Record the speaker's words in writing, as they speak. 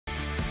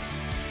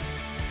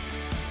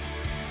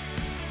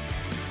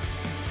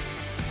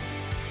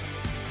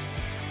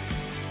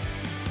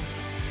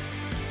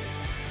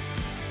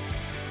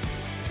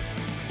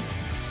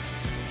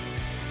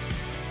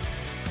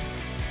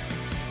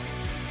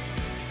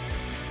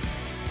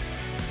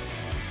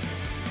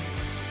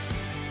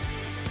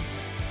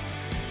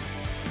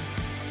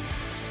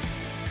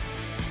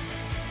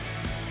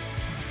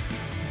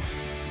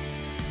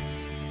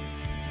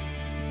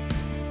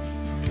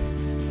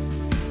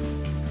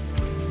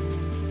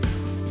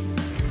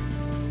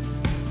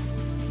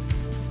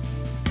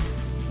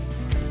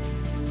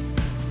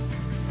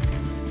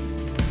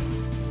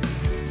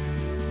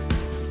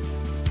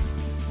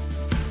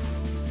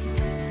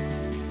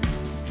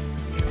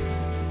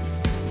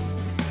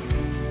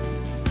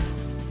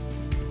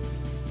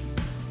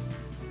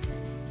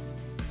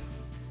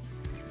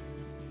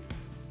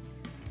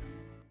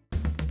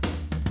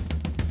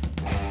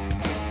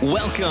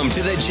Welcome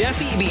to the Jeff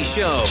Eby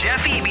Show.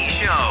 Jeff Eby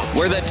Show,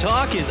 where the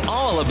talk is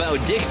all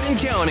about Dickson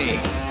County.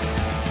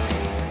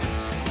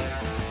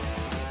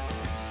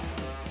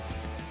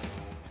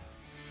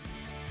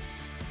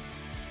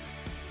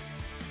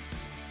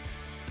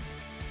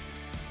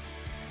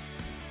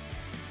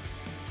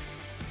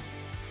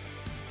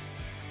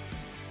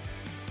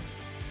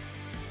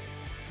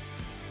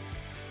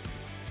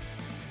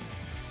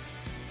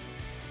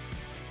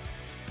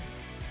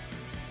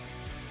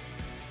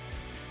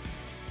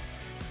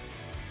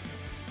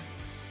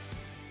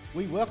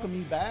 We welcome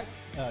you back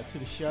to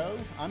the show.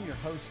 I'm your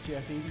host,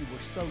 Jeff Eby. We're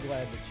so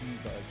glad that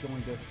you've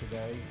joined us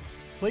today.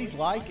 Please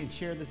like and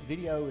share this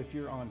video if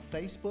you're on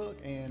Facebook,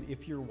 and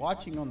if you're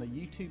watching on the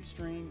YouTube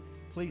stream,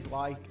 please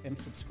like and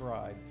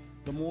subscribe.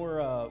 The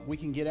more we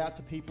can get out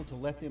to people to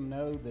let them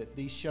know that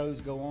these shows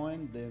go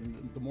on,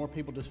 then the more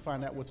people just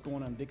find out what's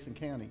going on in Dickson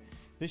County.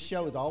 This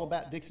show is all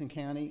about Dickson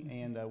County,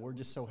 and we're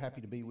just so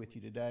happy to be with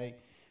you today.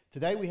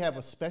 Today we have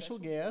a special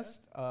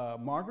guest,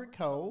 Margaret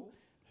Cole,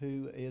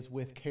 who is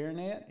with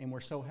CareNet, and we're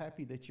so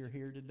happy that you're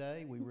here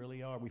today. We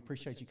really are. We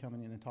appreciate you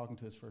coming in and talking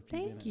to us for a few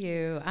minutes. Thank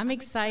you. I'm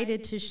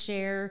excited to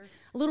share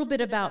a little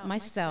bit about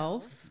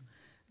myself,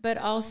 but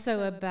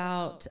also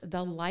about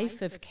the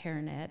life of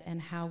CareNet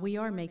and how we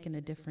are making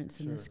a difference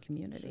in this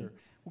community. Sure.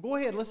 Well, go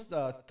ahead. Let's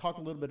talk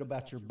a little bit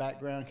about your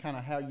background, kind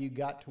of how you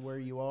got to where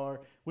you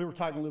are. We were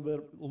talking a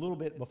little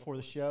bit before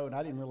the show, and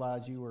I didn't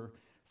realize you were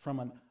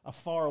from a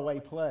faraway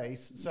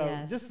place. So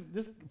yes.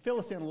 just fill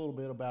us in a little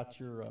bit about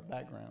your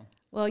background.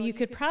 Well, you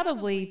could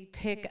probably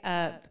pick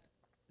up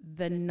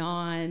the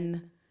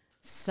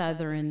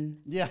non-Southern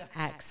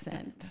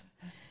accent.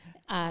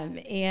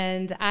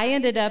 And I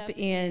ended up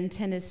in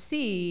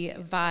Tennessee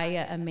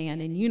via a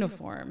man in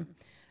uniform.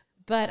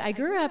 But I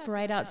grew up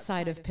right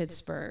outside of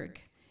Pittsburgh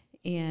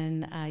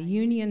in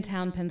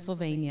Uniontown,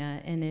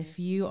 Pennsylvania. And if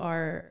you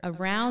are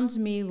around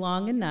me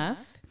long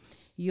enough,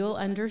 you'll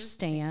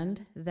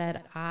understand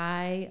that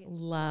I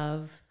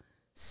love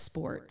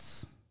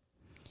sports.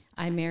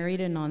 I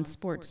married a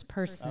non-sports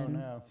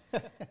person. Oh, no.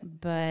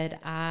 But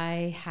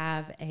I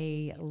have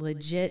a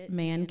legit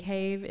man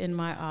cave in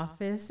my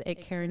office at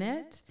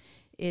CareNet.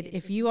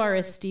 If you are a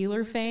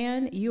Steeler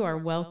fan, you are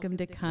welcome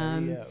to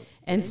come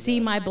and see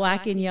my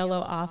black and yellow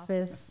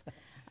office.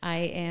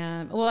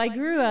 I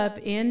grew up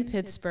in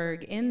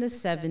Pittsburgh in the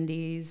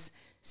 70s,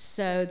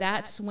 so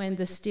that's when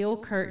the Steel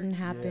Curtain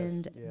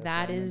happened. Yes,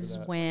 that is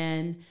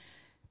when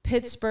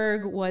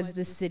Pittsburgh was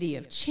the city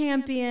of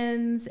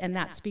champions, and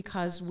that's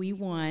because we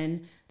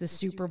won the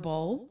Super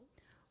Bowl,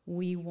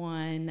 we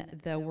won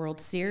the World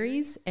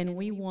Series, and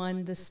we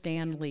won the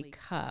Stanley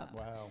Cup.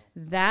 Wow.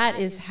 That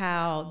is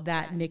how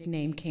that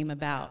nickname came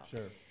about.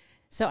 Sure.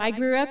 So I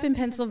grew up in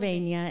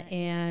Pennsylvania,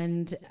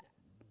 and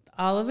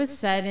all of a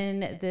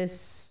sudden,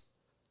 this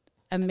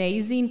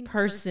amazing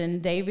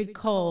person, David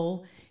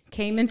Cole,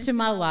 came into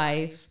my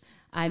life.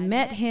 I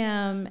met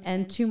him,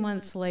 and 2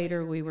 months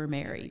later, we were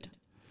married.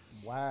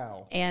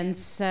 Wow. And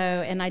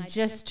I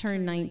just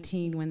turned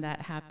 19 when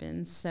that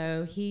happened.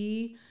 So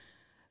he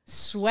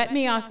swept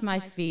me off my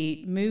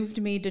feet,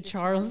 moved me to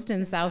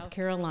Charleston, South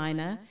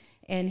Carolina,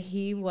 and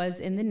he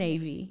was in the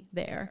Navy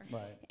there.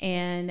 Right.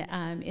 And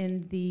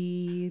in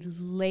the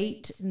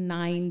late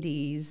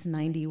 90s,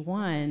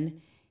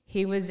 91,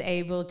 he was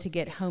able to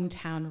get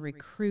hometown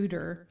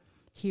recruiter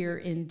here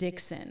in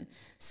Dickson.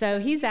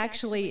 So he's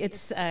actually,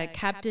 it's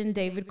Captain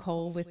David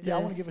Cole with I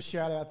want to give a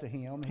shout out to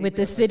him. With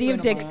the city of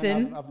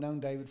Dickson. I've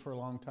known David for a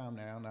long time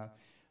now, and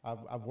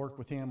I've worked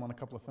with him on a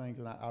couple of things,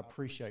 and I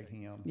appreciate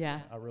him. Yeah.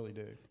 I really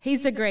do.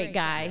 He's a great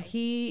guy.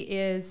 He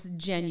is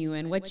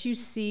genuine. What you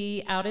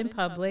see out in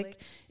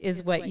public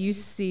is what you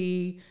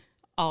see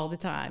all the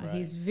time. Right.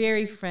 He's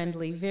very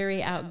friendly,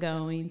 very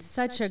outgoing,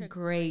 such a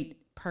great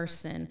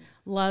person,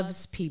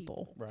 loves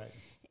people. Right.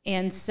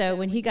 And so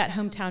when he got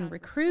hometown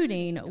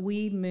recruiting,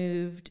 we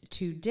moved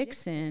to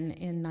Dickson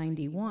in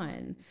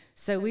 91.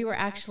 So we were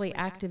actually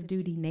active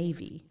duty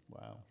Navy.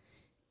 Wow.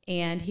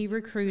 And he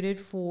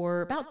recruited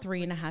for about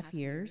 3.5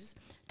 years.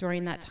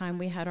 During that time,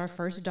 we had our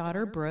first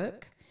daughter,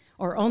 Brooke,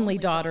 or only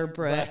daughter,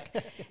 Brooke.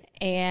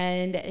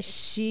 And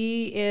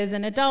she is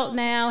an adult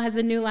now, has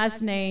a new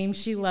last name.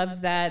 She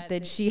loves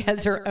that she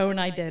has her own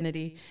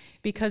identity.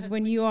 Because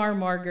when you are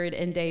Margaret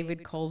and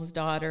David Cole's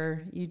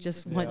daughter, you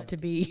just want to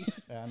be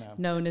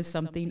known as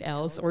something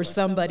else or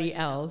somebody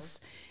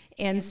else.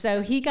 And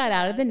so he got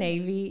out of the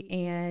Navy,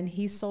 and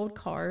he sold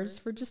cars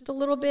for just a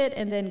little bit,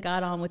 and then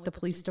got on with the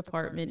police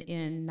department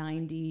in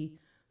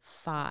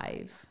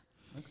 95.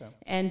 Okay.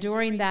 And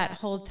during that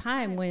whole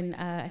time, when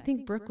I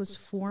think Brooke was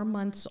 4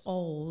 months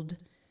old,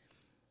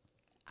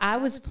 I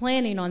was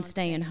planning on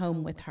staying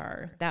home with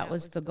her. That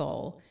was the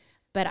goal.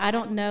 But I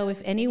don't know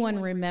if anyone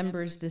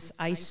remembers this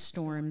ice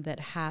storm that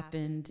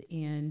happened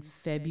in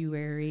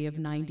February of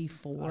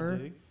 94.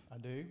 I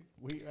do.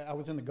 I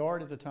was in the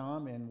Guard at the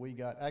time, and we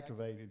got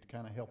activated to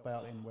kind of help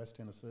out in West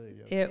Tennessee.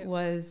 It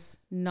was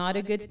not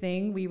a good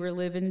thing. We were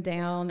living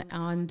down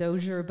on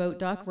Dozier Boat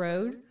Dock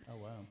Road. Oh,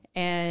 wow.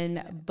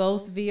 and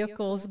both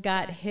vehicles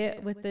got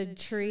hit with the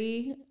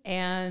tree,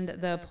 and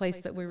the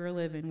place that we were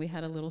living, we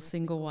had a little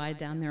single wide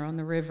down there on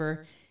the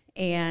river,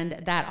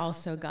 and that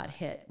also got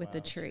hit with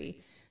the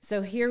tree.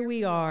 So here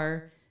we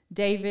are.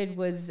 David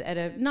was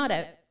at not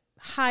a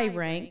high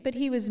rank, but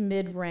he was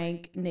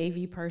mid-rank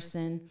Navy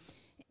person,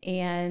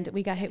 and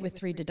we got hit with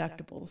 3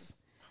 deductibles.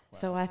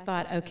 So I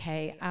thought,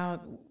 okay,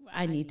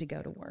 I need to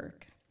go to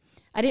work.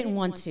 I didn't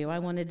want to. I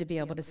wanted to be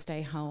able to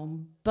stay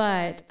home,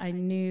 but I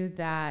knew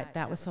that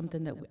that was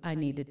something that I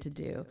needed to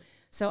do.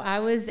 So I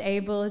was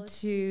able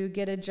to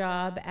get a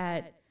job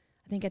at,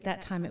 I think at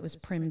that time it was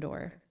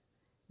Primdor.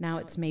 Now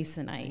it's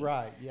Masonite.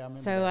 Right, yeah, I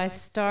remember So that. I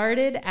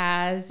started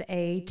as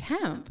a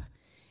temp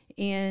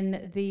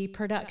in the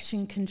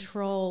production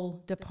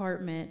control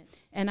department,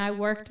 and I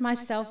worked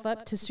myself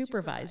up to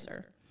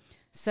supervisor.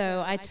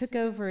 So I took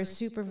over as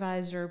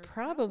supervisor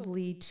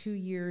probably 2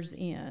 years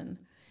in.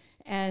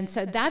 And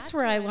so that's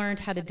where I learned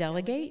how to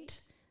delegate.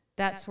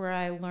 That's where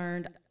I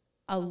learned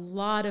a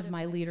lot of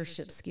my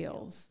leadership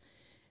skills.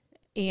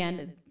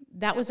 And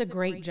that was a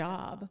great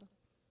job,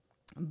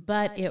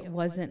 but it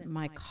wasn't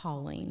my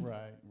calling.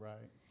 Right,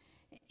 right.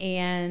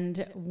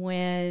 And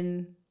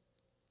when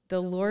the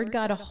Lord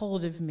got a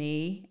hold of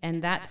me,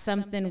 and that's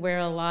something where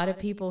a lot of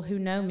people who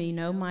know me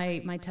know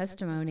my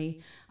testimony.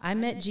 I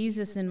met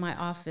Jesus in my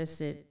office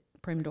at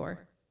Primdor,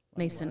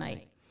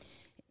 Masonite.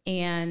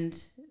 And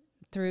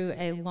through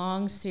a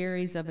long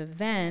series of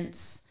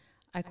events,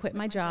 I quit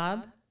my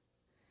job,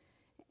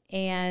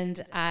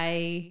 and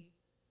I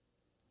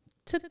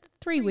took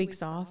 3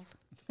 weeks off.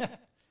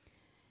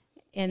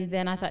 And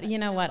then I thought, you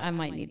know what, I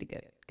might need to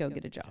go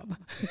get a job.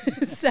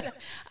 So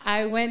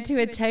I went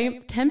to a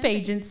temp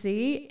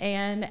agency,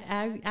 and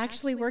I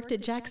actually worked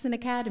at Jackson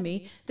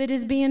Academy that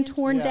is being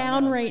torn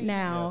down right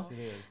now. Yes,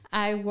 it is.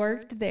 I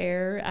worked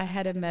there. I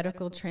had a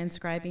medical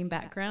transcribing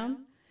background.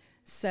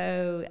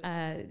 So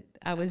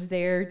I was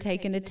there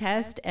taking a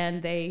test,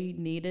 and they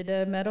needed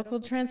a medical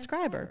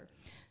transcriber.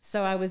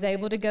 So I was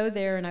able to go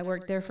there, and I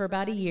worked there for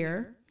about a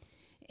year.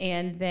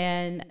 And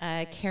then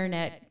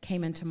CareNet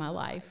came into my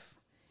life.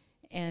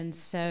 And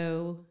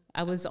so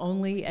I was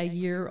only a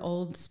year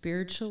old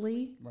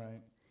spiritually.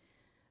 Right.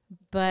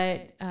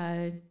 But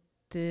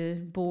the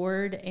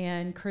board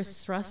and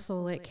Chris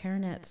Russell at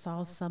CareNet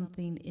saw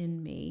something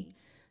in me.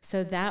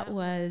 So that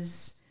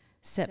was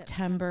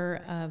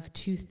September of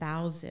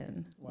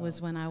 2000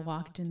 was when I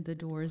walked in the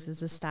doors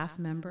as a staff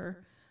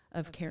member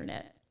of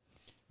CareNet.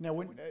 Now,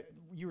 when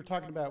you were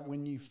talking about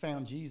when you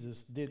found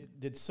Jesus,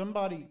 did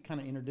somebody kind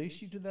of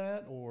introduce you to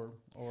that, or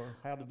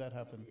how did that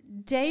happen?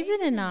 David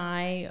and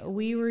I,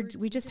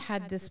 we just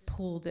had this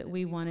pull that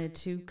we wanted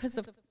to, because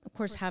of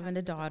course having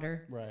a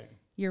daughter. Right.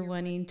 You're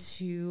wanting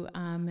to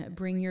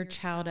bring your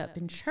child up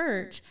in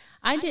church.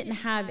 I didn't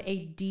have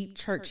a deep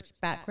church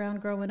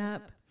background growing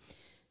up.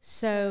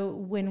 So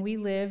when we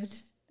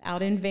lived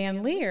out in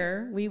Van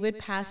Leer, we would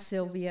pass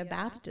Sylvia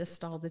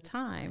Baptist all the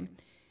time.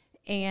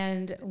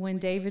 And when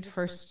David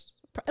first,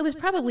 it was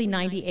probably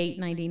 98,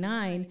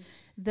 99,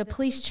 the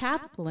police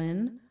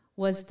chaplain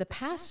was the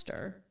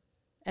pastor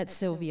at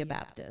Sylvia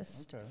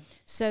Baptist. Okay.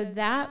 So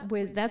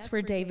that's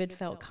where David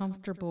felt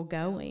comfortable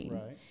going.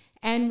 Right.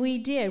 And we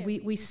did.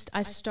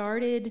 I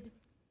started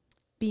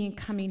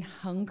becoming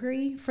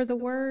hungry for the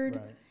word.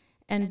 Right.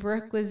 And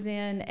Brooke was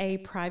in a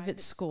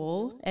private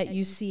school at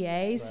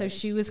UCA, so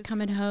she was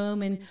coming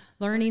home and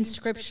learning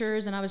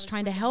scriptures, and I was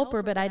trying to help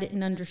her, but I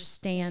didn't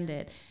understand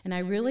it. And I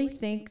really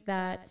think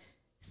that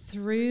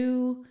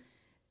through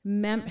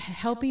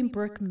helping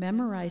Brooke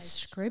memorize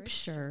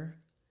scripture,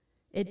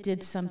 it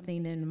did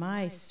something in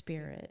my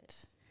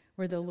spirit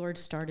where the Lord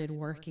started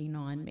working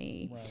on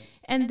me. Right.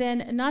 And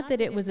then, not that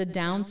it was a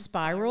down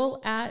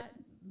spiral at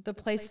the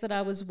place that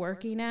I was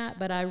working at,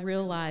 but I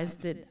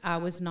realized that I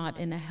was not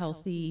in a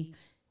healthy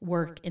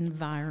work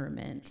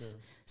environment. Sure.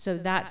 So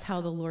that's how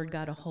the Lord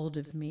got a hold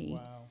of me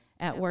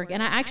at work.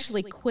 And I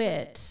actually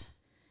quit,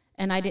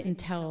 and I didn't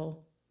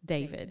tell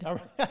David.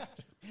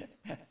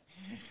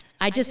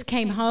 I just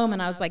came home,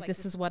 and I was like,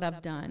 this is what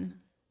I've done.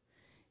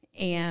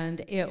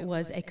 And it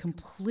was a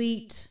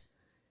complete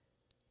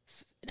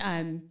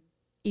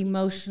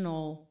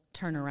emotional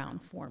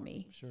turnaround for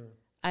me. Sure.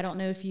 I don't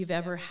know if you've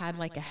ever had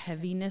like a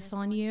heaviness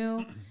on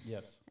you.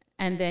 Yes.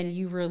 And then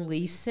you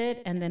release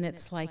it, and then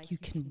it's like you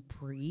can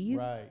breathe.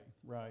 Right.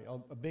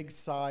 A big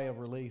sigh of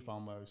relief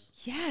almost.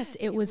 Yes,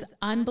 it was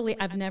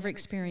unbelievable. I've never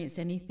experienced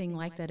anything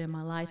like that in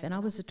my life, and I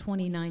was a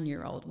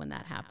 29-year-old when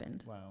that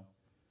happened. Wow.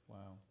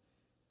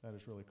 That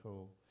is really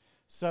cool.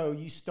 So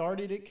you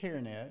started at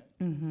CareNet.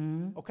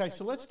 Mm-hmm. Okay,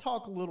 so let's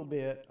talk a little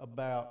bit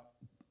about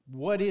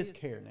what is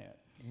CareNet.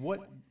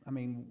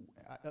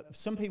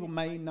 Some people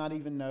may not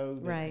even know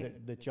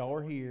that y'all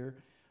are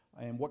here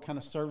and what kind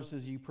of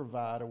services you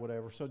provide or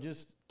whatever. So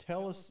just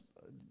tell us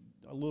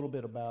a little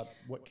bit about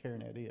what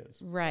CareNet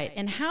is. Right.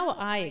 And how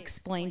I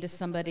explain to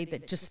somebody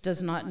that just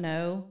does not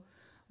know,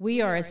 we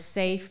are a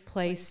safe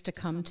place to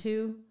come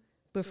to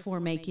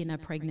before making a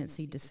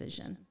pregnancy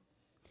decision.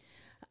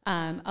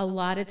 A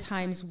lot of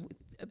times,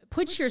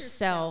 put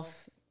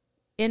yourself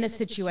in a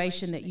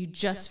situation that you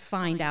just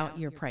find out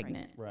you're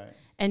pregnant. Right.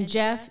 And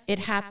Jeff, it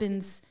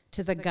happens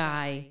to the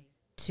guy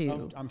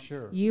too. I'm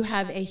sure. You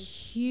have a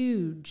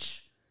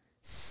huge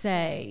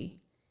say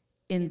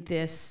in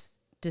this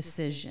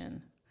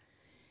decision.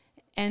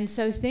 And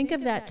so think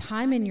of that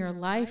time in your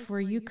life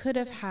where you could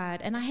have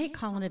had, and I hate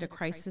calling it a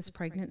crisis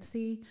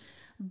pregnancy,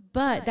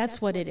 but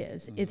that's what it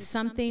is. It's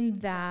something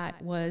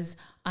that was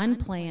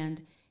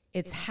unplanned.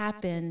 It's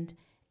happened,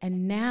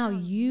 and now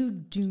you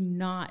do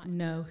not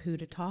know who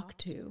to talk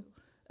to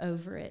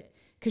over it,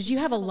 because you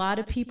have a lot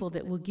of people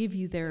that will give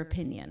you their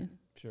opinion.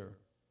 Sure.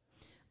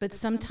 But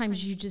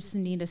sometimes you just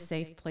need a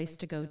safe place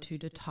to go to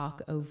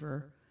talk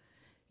over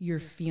your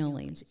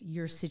feelings,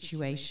 your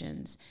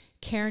situations.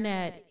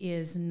 CareNet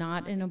is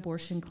not an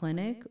abortion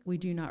clinic. We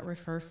do not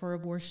refer for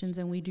abortions,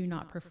 and we do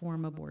not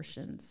perform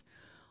abortions.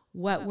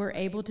 What we're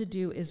able to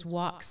do is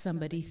walk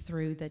somebody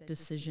through the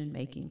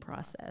decision-making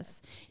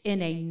process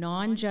in a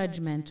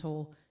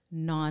non-judgmental,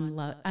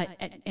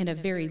 in a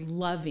very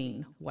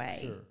loving way.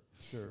 Sure,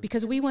 sure.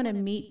 Because we want to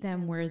meet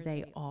them where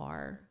they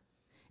are.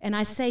 And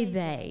I say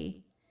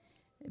they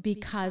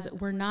because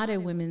we're not a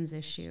women's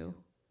issue.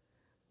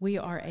 We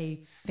are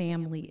a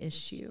family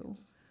issue,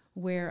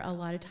 where a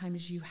lot of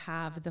times you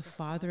have the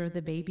father of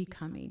the baby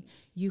coming.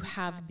 You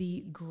have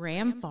the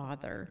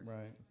grandfather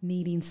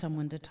needing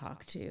someone to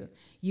talk to.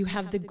 You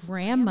have the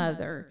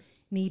grandmother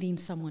needing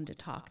someone to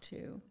talk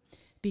to,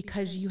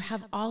 because you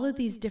have all of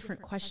these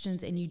different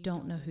questions and you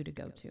don't know who to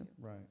go to.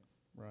 Right,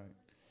 right.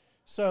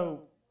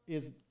 So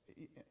is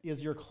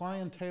your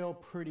clientele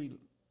pretty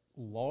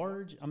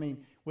large? I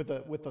mean, with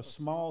a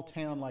small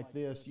town like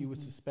this, you would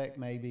suspect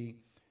maybe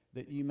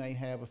that you may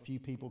have a few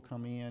people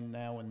come in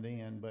now and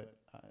then, but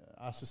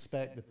I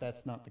suspect that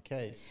that's not the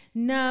case.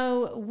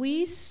 No,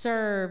 we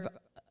serve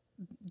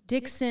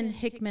Dixon,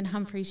 Hickman,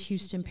 Humphreys,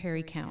 Houston,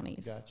 Perry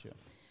counties. Gotcha.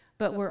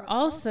 But we're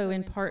also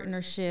in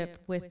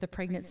partnership with the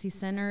Pregnancy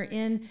Center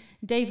in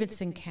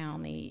Davidson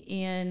County,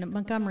 in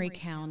Montgomery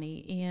County,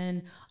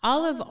 in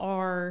all of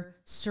our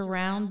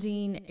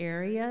surrounding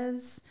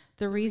areas.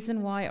 The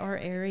reason why our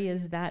area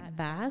is that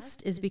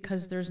vast is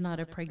because there's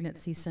not a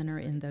pregnancy center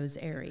in those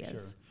areas.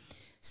 Sure.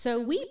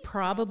 So we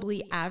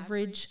probably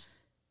average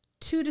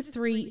 2 to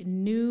 3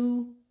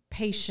 new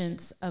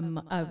patients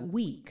a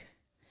week.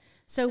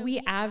 So we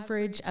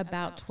average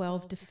about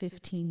 12 to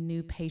 15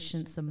 new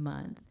patients a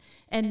month.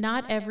 And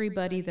not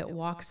everybody that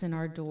walks in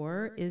our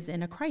door is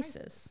in a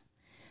crisis.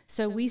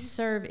 So we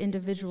serve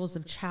individuals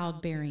of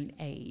childbearing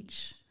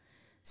age.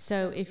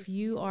 So if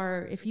you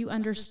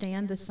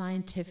understand the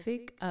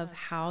scientific of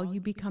how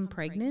you become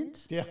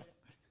pregnant,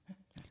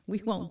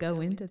 we won't go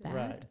into that.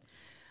 Right.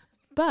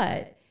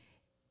 But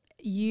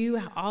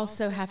you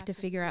also have to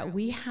figure out,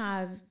 we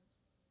have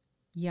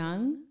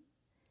young,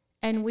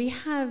 and we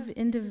have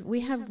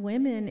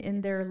women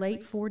in their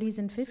late 40s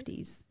and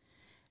 50s,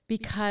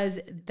 because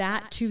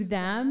that to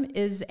them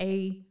is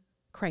a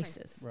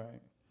crisis.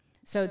 Right.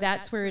 So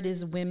that's where it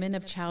is women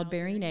of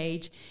childbearing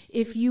age.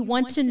 If you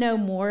want to know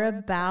more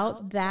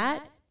about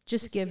that,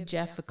 just give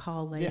Jeff a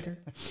call later.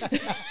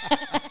 Yeah.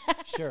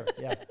 Sure,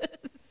 yeah.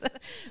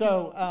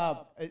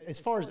 So as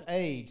far as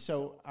age,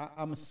 so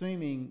I'm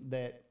assuming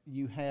that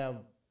you have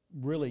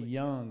really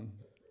young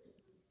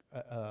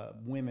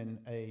women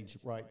age,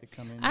 right, that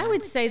come in? I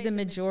would say the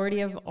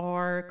majority of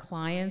our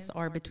clients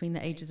are between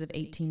the ages of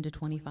 18 to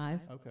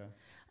 25. Okay.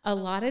 A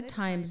lot of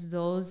times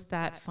those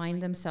that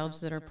find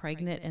themselves that are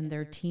pregnant and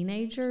they're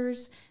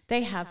teenagers,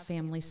 they have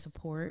family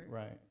support.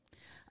 Right.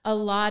 A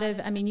lot of,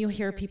 you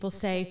hear people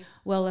say,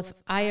 well,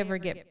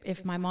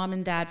 if my mom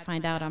and dad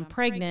find out I'm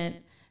pregnant,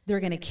 they're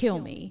going to kill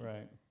me.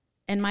 Right.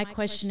 And my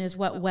question is,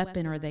 what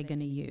weapon are they going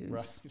to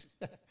use?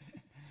 Right.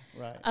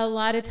 Right. A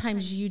lot of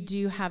times you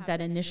do have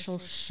that initial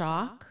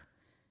shock,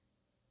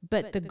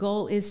 but the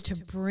goal is to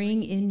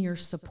bring in your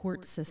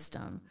support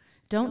system.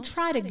 Don't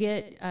try to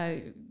get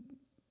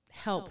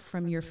help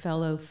from your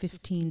fellow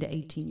 15 to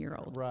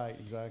 18-year-old. Right,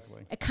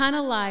 exactly. Kind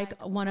of like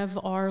one of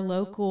our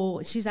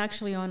local, she's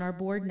actually on our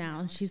board now,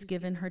 and she's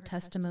given her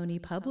testimony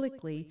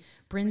publicly,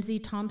 Brinzy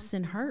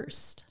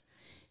Thompson-Hurst.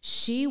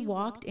 She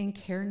walked in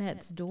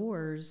CareNet's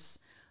doors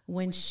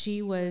when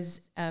she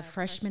was a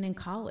freshman in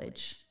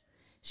college.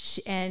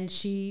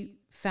 She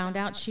found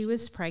out she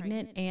was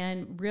pregnant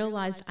and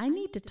realized, I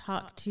need to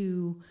talk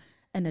to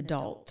an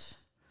adult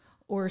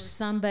or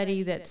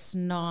somebody that's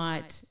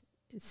not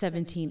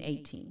 17,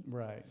 18.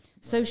 Right.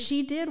 So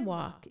she did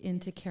walk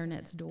into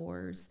CareNet's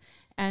doors,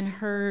 and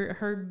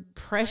her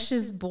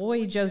precious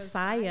boy,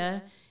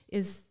 Josiah,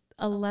 is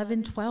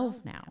 11,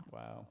 12 now.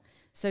 Wow.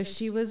 So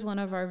she was one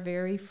of our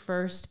very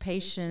first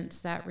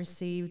patients that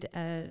received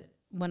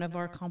one of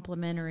our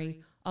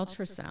complimentary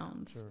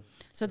ultrasounds. Sure.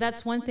 So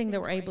that's one thing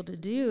that we're able to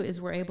do, is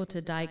we're able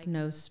to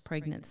diagnose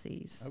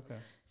pregnancies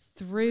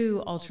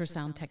through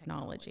ultrasound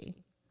technology.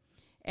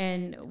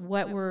 And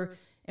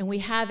we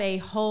have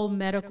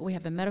we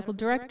have a medical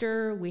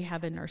director, we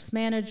have a nurse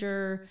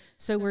manager,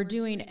 so we're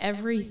doing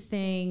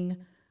everything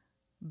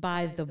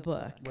by the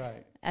book,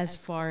 right, as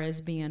far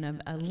as being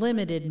a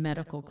limited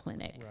medical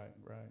clinic. Right,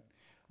 right.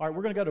 All right,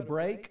 we're going to go to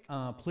break.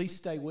 Please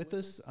stay with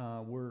us.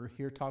 We're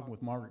here talking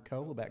with Margaret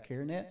Cole about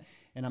CareNet,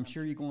 and I'm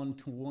sure you're going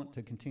to want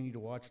to continue to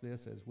watch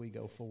this as we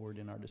go forward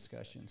in our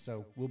discussion.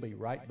 So we'll be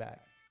right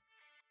back.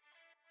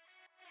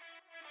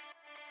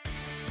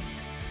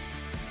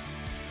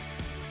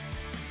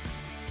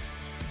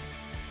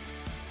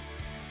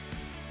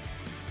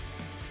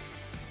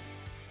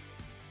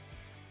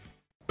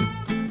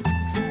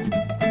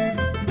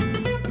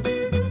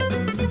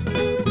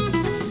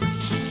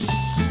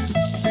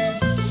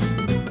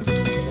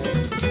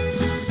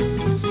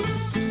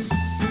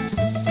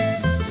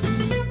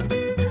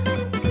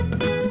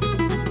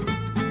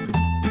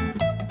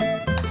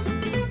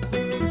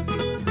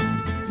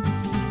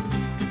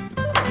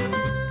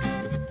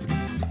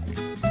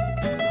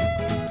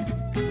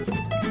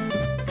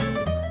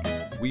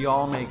 We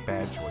all make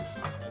bad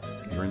choices.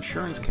 Your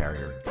insurance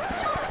carrier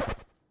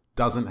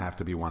doesn't have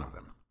to be one of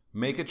them.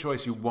 Make a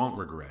choice you won't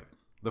regret.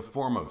 The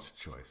foremost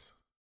choice.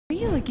 Are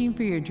you looking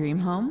for your dream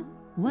home?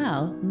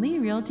 Well, Lee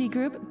Realty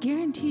Group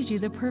guarantees you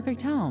the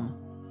perfect home.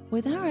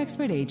 With our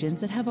expert agents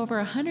that have over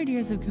 100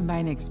 years of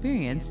combined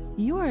experience,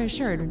 you are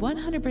assured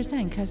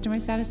 100% customer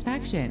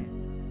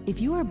satisfaction. If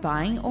you are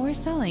buying or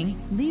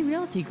selling, Lee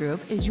Realty Group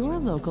is your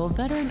local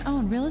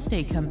veteran-owned real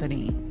estate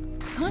company.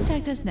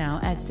 Contact us now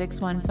at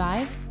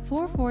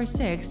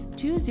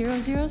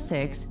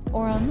 615-446-2006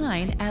 or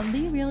online at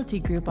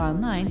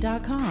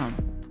LeeRealtyGroupOnline.com.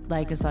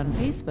 Like us on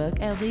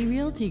Facebook at Lee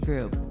Realty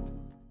Group.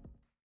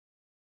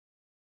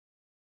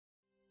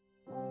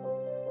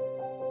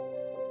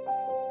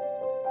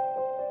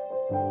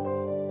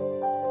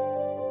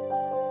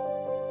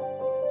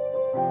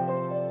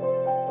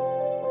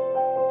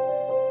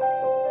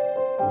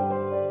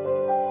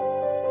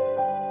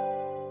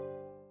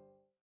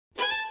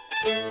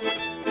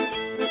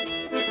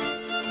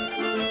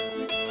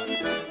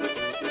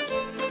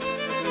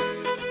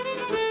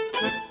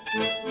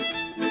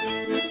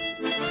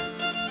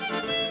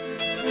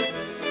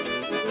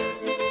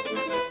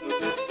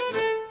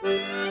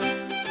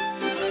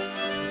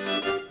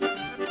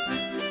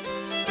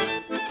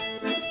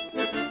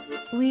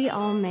 We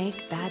all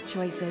make bad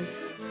choices.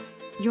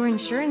 Your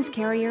insurance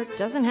carrier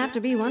doesn't have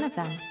to be one of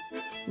them.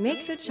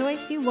 Make the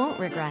choice you won't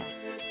regret.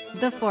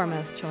 The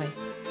foremost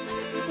choice.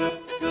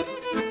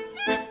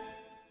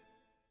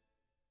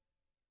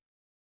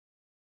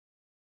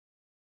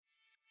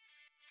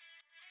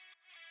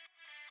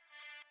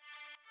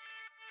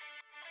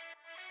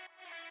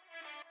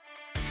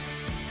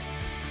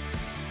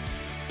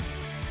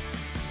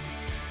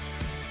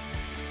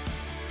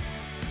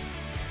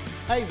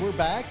 Hey, we're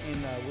back,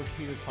 and we're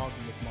here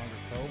talking with Margaret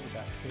Cole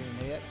about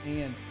CareNet.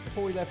 And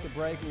before we left the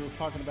break, we were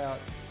talking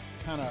about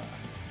kind of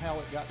how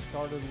it got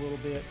started a little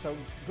bit. So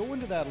go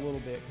into that a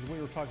little bit, because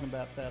we were talking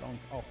about that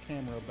off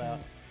camera about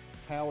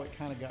how it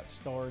kind of got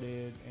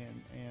started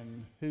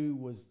and who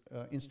was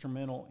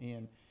instrumental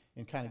in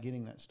kind of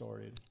getting that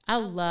started. I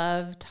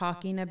love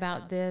talking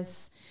about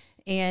this.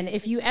 And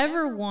if you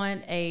ever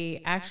want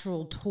a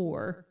actual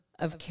tour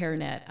of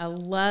CareNet, I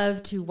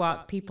love to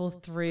walk people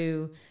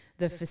through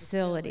the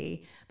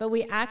facility. But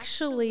we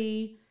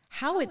actually,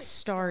 how it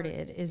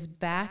started is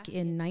back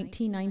in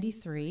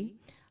 1993.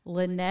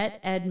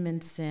 Lynette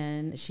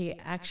Edmondson, she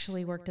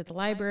actually worked at the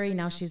library.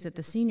 Now she's at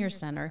the senior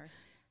center.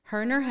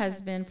 Her and her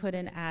husband put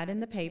an ad in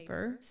the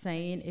paper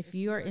saying, if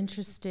you are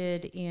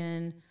interested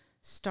in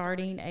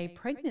starting a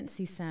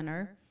pregnancy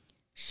center,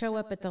 show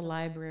up at the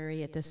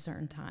library at this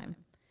certain time.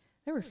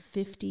 There were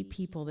 50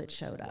 people that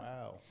showed up.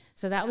 Wow.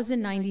 So that was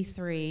in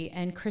 93,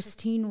 and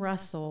Christine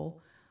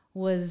Russell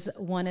was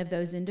one of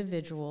those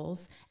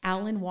individuals.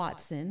 Alan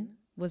Watson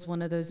was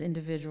one of those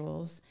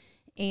individuals.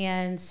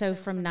 And so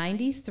from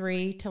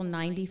 93 till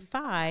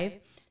 95,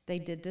 they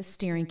did the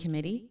steering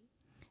committee.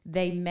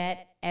 They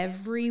met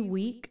every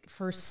week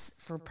for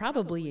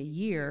probably a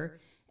year.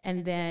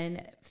 And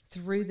then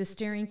through the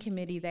steering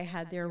committee, they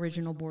had their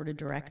original board of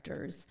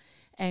directors.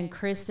 And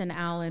Chris and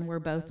Alan were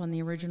both on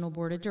the original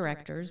board of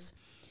directors.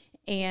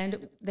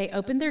 And they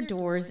opened their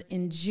doors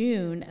in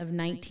June of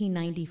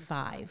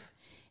 1995.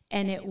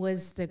 And it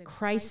was the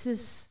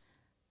Crisis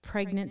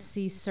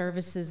Pregnancy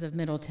Services of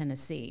Middle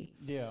Tennessee.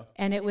 Yeah.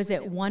 And it was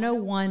at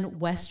 101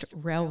 West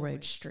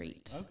Railroad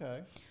Street.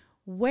 Okay.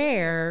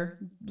 Where,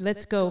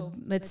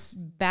 let's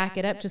back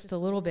it up just a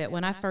little bit.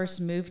 When I first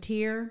moved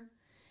here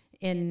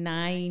in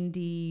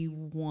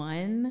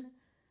 91,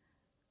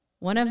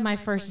 one of my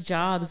first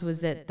jobs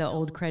was at the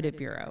old credit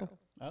bureau.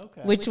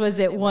 Okay. Which was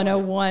at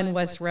 101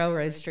 West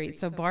Railroad Street.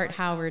 So Bart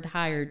Howard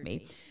hired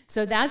me.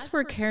 So that's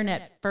where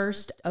CareNet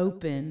first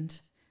opened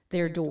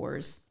their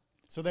doors.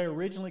 So they were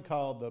originally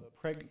called the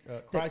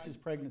Crisis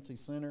Pregnancy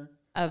Center?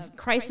 Of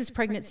Crisis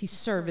Pregnancy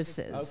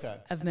Services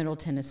of Middle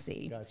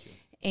Tennessee. Gotcha.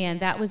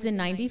 And that was in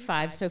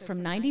 95. So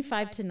from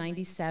 95 to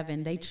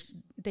 97,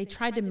 they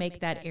tried to make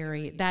that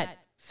area, that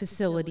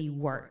facility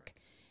work.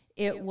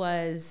 It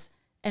was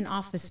an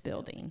office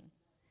building.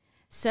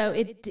 So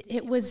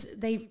it was,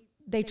 they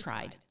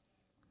tried.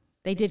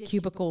 They did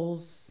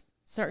cubicles,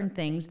 certain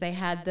things. They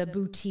had the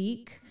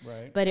boutique,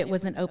 right, but it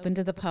wasn't open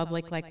to the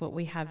public like what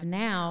we have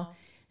now.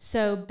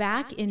 So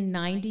back in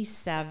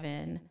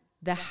 97,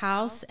 the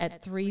house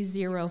at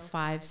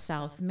 305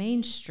 South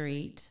Main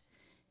Street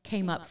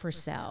came up for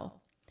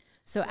sale.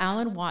 So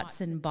Alan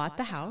Watson bought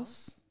the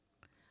house,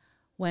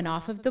 went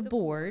off of the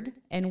board,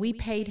 and we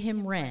paid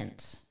him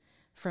rent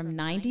from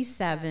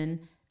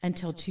 97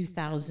 until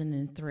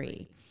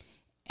 2003.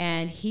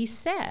 And he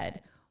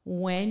said,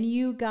 when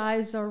you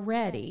guys are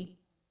ready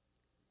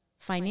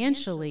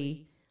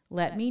financially,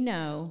 let me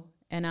know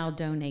and I'll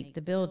donate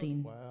the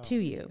building to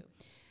you.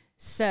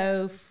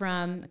 So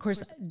of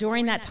course,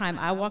 during that time,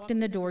 I walked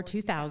in the door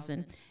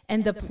 2000,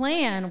 and the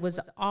plan was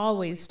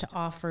always to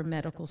offer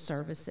medical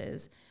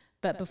services.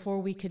 But before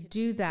we could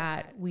do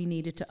that, we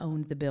needed to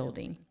own the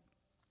building.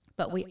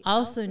 But we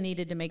also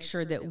needed to make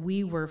sure that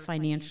we were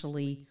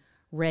financially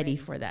ready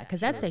for that,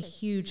 because that's a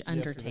huge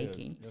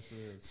undertaking. Yes,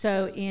 it is.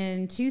 So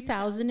in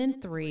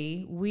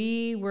 2003,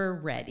 we were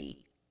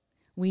ready.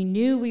 We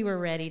knew we were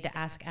ready to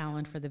ask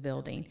Alan for the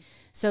building.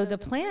 So the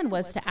plan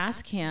was to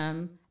ask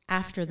him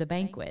after the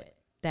banquet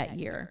that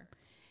year.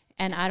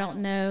 And I don't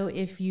know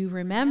if you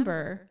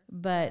remember,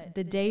 but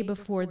the day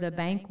before the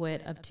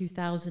banquet of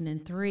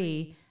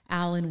 2003,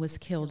 Alan was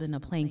killed in a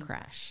plane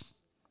crash.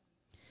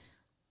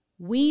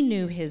 We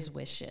knew his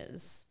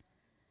wishes,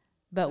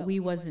 but we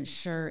wasn't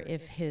sure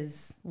if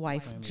his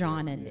wife,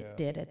 Jonna,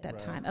 did at that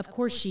time. Of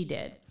course she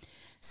did.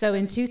 So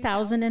in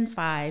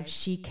 2005,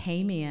 she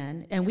came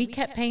in, and we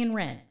kept paying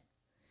rent.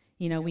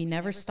 You know, we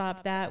never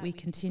stopped that. We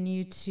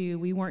continued to,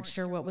 we weren't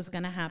sure what was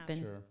going to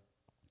happen. Sure.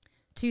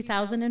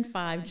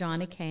 2005,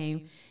 Jonna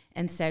came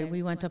and said,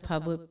 we want to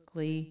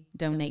publicly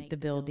donate the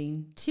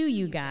building to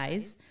you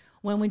guys.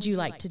 When would you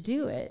like to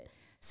do it?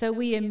 So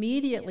we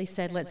immediately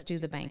said, let's do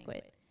the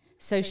banquet.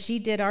 So she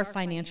did our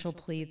financial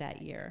plea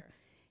that year.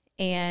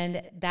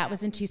 And that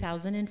was in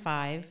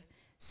 2005.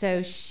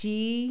 So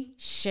she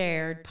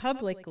shared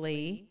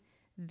publicly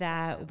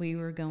that we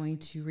were going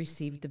to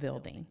receive the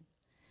building.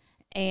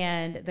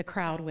 And the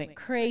crowd went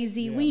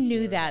crazy. We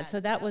knew that, so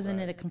that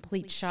wasn't a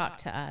complete shock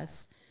to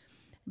us.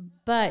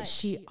 But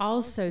she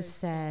also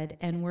said,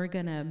 and we're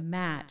going to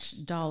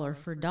match dollar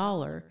for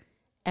dollar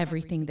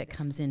everything that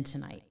comes in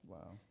tonight.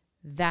 Wow.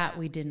 That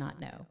we did not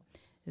know.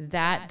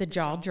 That the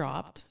jaw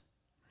dropped.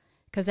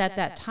 Because at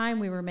that time,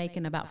 we were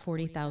making about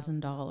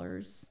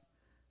 $40,000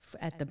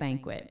 at the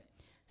banquet.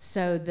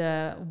 So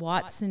the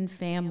Watson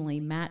family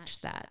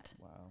matched that.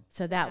 Wow.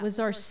 So that was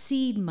our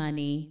seed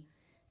money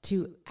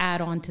to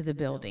add on to the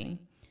building.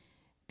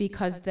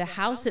 Because the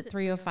house at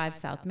 305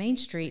 South Main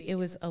Street, it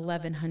was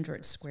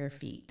 1,100 square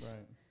feet.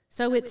 Right.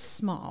 So it's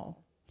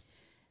small.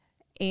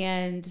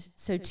 And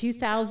so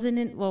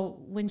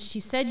when she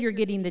said you're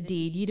getting the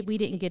deed, we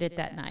didn't get it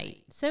that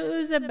night. So it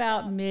was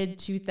about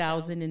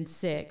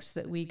mid-2006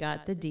 that we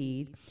got the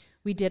deed.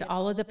 We did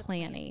all of the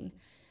planning.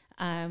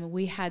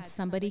 We had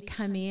somebody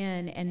come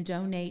in and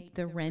donate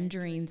the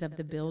renderings of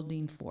the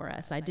building for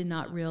us. I did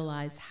not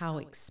realize how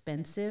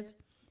expensive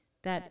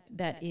that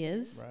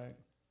is. Right.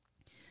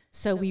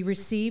 So we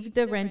received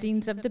the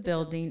renderings of the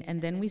building, and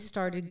then we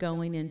started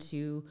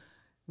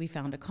we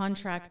found a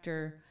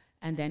contractor,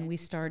 and then we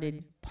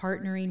started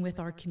partnering with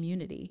our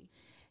community.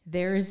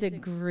 There's a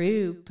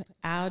group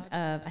out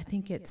of, I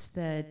think it's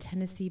the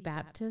Tennessee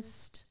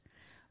Baptist,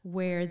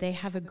 where they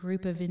have a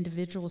group of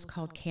individuals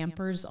called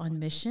Campers on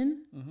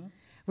Mission,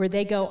 where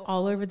they go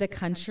all over the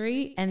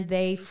country, and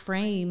they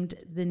framed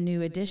the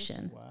new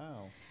addition.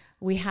 Wow.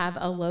 We have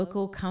a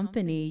local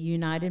company,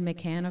 United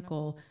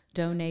Mechanical,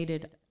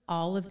 donated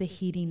all of the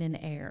heating and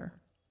air.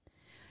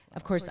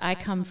 Of course, I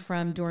come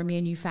from door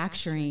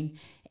manufacturing,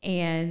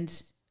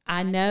 and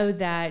I know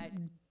that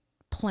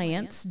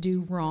plants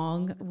do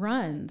wrong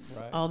runs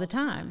all the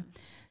time.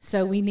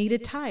 So we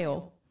needed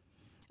tile.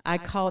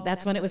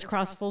 That's when it was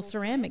Crossfull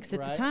Ceramics at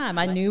the time.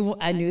 I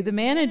knew the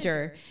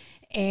manager,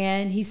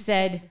 and he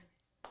said,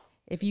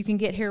 if you can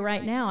get here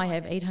right now, I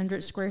have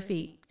 800 square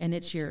feet, and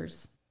it's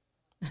yours.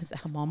 I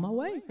said, I'm on my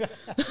way.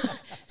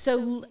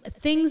 So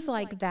things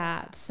like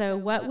that. So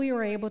what we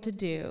were able to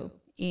do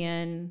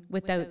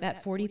with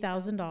that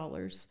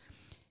 $40,000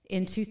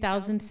 in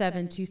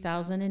 2007,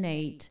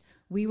 2008,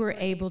 we were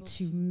able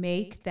to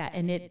make that,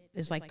 and it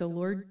is like the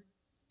Lord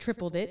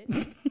tripled it.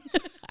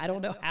 I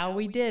don't know how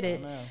we did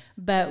it,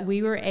 but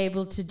we were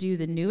able to do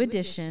the new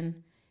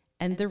addition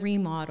and the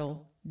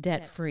remodel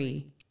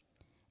debt-free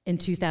in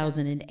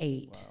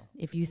 2008. Wow.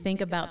 If you think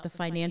about the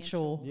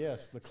financial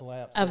the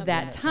collapse of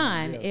that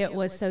time, it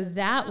was,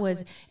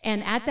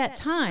 and at that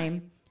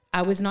time,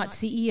 I was not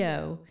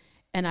CEO,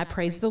 and I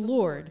praise the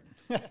Lord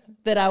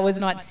that I was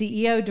not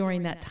CEO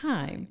during that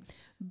time.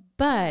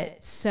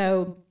 But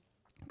so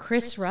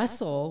Chris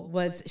Russell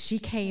she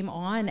came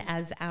on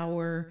as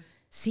our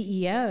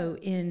CEO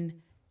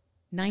in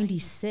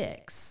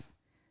 96.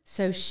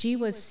 So she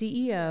was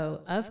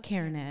CEO of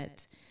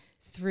CareNet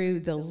through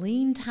the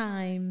lean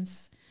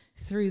times,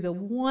 through the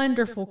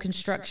wonderful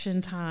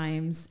construction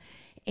times,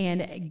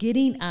 and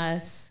getting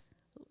us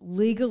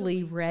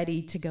legally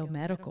ready to go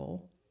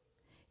medical,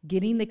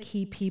 getting the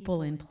key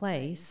people in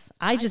place.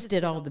 I just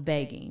did all the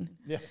begging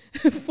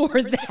for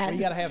that. Well,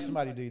 you got to have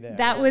somebody do that.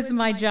 That was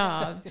my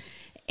job.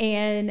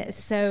 And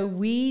so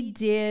we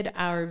did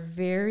our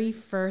very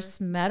first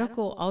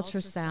medical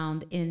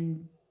ultrasound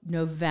in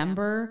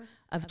November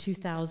of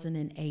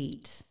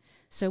 2008.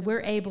 So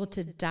we're able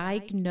to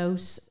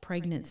diagnose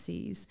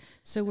pregnancies.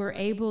 So we're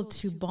able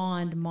to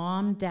bond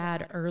mom,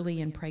 dad early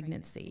in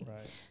pregnancy.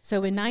 Right.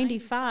 So in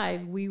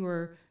 95, we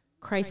were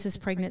Crisis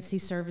Pregnancy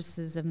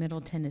Services of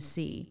Middle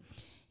Tennessee.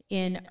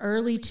 In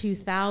early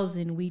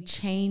 2000, we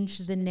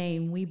changed the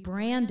name. We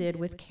branded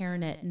with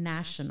CareNet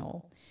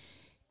National.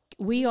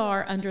 We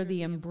are under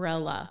the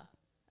umbrella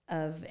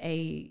of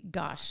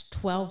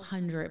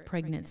 1,200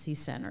 pregnancy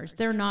centers.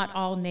 They're not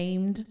all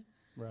named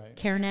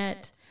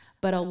CareNet,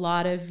 but a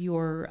lot of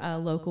your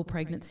local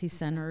pregnancy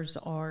centers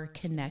are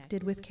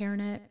connected with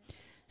CareNet.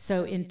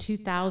 So in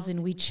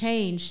 2000, we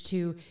changed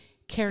to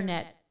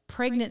CareNet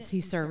Pregnancy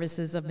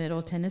Services of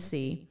Middle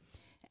Tennessee.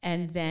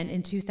 And then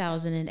in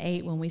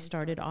 2008, when we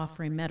started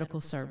offering medical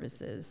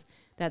services,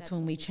 that's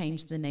when we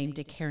changed the name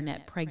to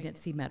CareNet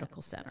Pregnancy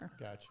Medical Center.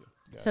 Gotcha.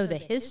 So the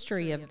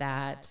history of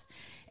that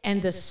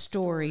and the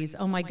stories,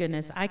 oh my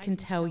goodness, I can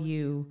tell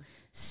you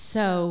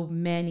so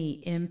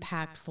many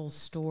impactful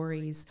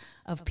stories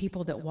of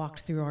people that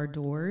walked through our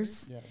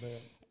doors. Yeah, I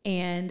bet.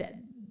 And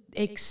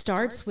it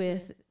starts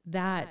with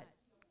that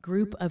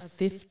group of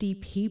 50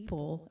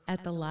 people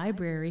at the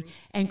library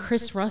and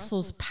Chris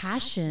Russell's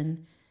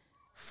passion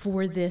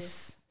for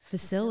this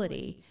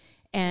facility.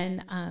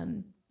 And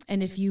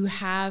if you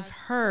have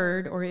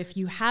heard, or if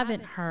you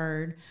haven't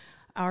heard,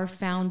 our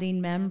founding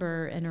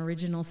member and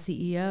original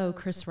CEO,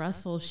 Chris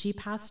Russell, she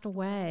passed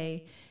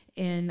away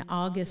in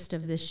August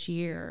of this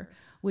year,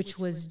 which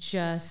was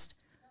just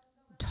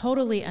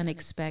totally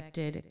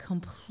unexpected,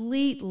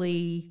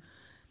 completely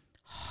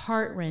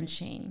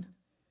heart-wrenching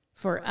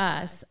for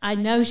us. I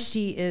know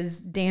she is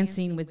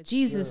dancing with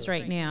Jesus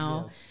right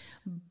now,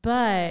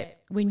 but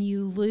when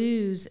you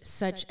lose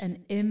such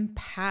an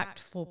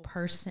impactful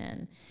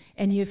person,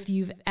 and if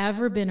you've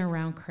ever been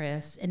around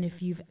Chris, and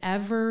if you've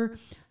ever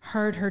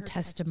heard her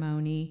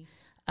testimony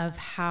of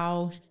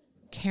how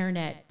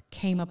CareNet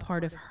came a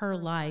part of her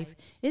life,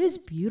 it is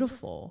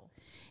beautiful.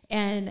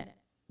 And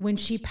when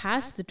she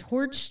passed the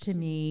torch to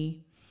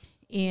me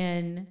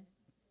in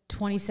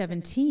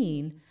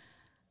 2017,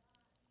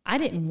 I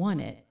didn't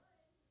want it.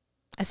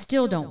 I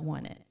still don't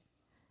want it.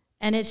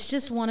 And it's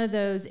just one of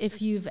those,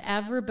 if you've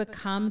ever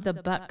become the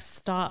buck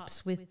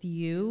stops with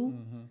you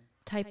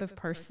type of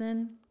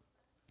person,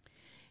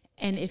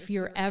 and if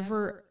you're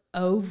ever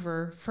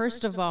over,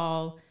 first of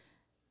all,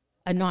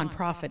 a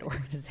nonprofit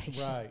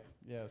organization. Right,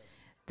 yes.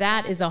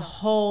 That is a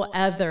whole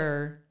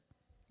other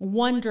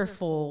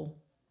wonderful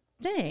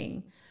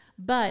thing.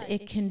 But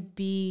it can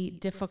be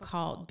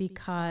difficult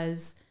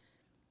because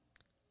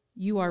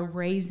you are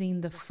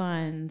raising the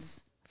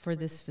funds for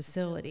this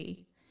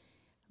facility,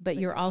 but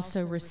you're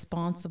also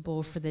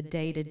responsible for the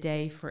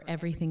day-to-day for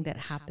everything that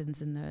happens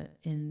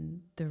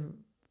in the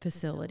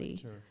facility.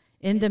 Sure.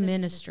 In the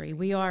ministry.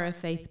 We are a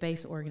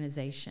faith-based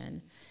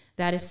organization.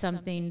 That is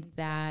something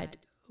that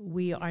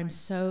I'm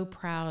so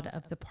proud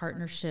of the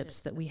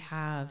partnerships that we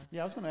have.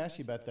 Yeah, I was going to ask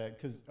you about that,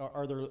 because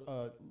are there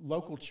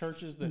local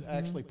churches that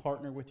actually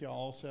partner with you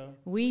also?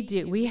 We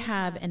do. We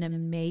have an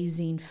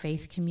amazing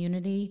faith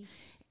community,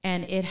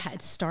 and it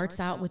starts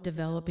out with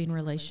developing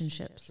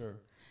relationships. Sure.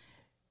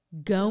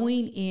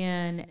 Going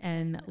in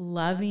and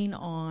loving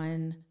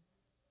on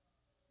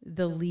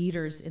the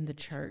leaders in the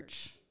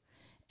church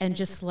and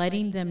just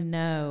letting them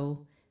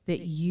know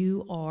that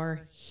you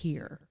are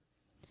here.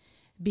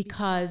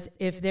 Because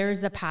if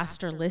there's a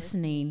pastor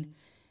listening,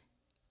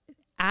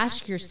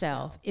 ask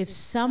yourself, if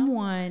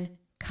someone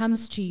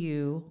comes to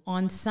you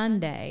on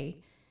Sunday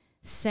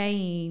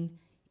saying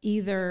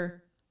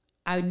either,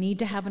 I need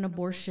to have an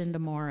abortion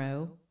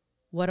tomorrow,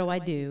 what do I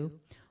do?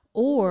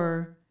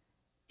 Or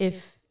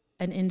if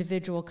an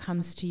individual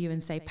comes to you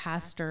and say,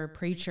 Pastor,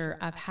 preacher,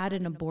 I've had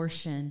an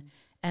abortion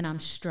and I'm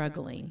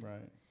struggling.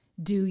 Right.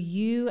 Do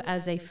you,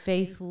 as a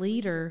faith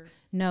leader,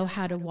 know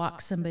how to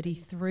walk somebody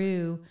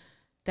through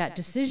that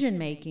decision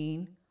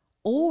making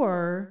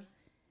or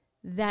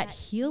that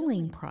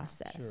healing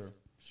process?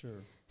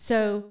 Sure.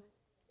 So,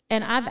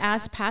 and I've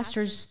asked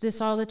pastors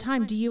this all the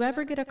time. Do you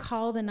ever get a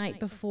call the night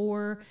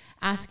before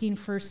asking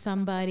for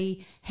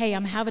somebody, hey,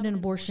 I'm having an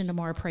abortion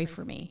tomorrow, pray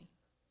for me?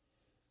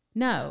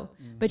 No,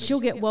 but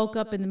you'll get woke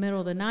up in the middle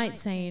of the night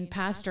saying,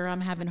 Pastor,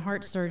 I'm having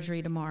heart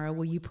surgery tomorrow.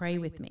 Will you pray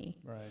with me?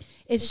 Right.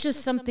 It's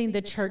just something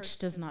the church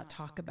does not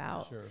talk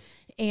about. Sure.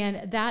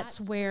 And that's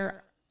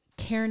where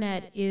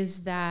CareNet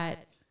is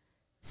that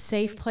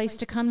safe place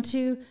to come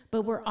to,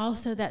 but we're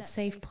also that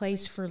safe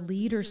place for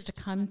leaders to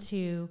come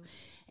to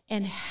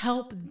and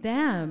help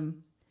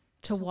them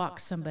to walk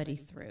somebody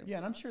through. Yeah,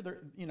 and I'm sure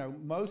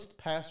most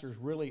pastors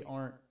really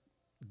aren't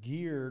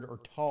geared or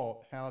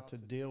taught how to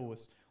deal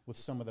with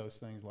some of those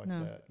things like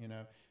that,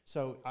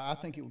 So I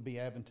think it would be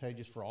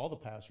advantageous for all the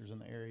pastors in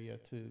the area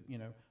to,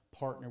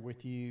 partner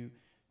with you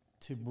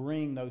to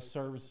bring those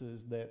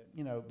services that,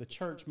 the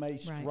church may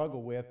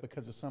struggle with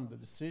because of some of the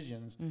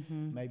decisions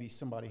maybe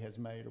somebody has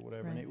made or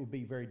whatever. Right. And it would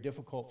be very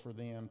difficult for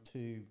them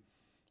to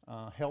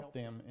help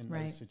them in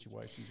those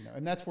situations.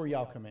 And that's where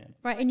y'all come in.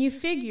 Right, and you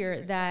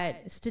figure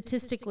that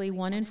statistically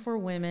 1 in 4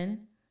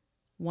 women,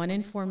 1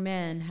 in 4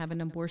 men have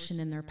an abortion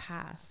in their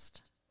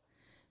past.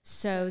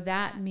 So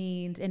that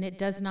means, and it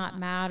does not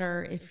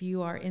matter if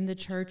you are in the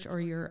church or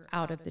you're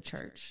out of the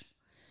church.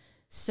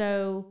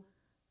 So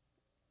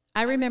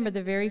I remember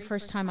the very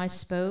first time I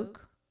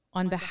spoke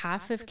on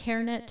behalf of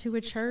CareNet to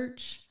a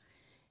church,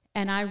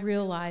 and I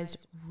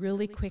realized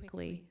really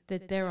quickly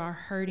that there are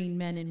hurting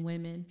men and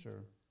women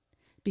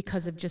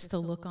because of just the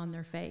look on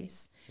their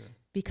face,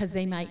 because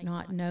they might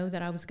not know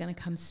that I was going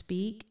to come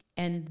speak,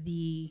 and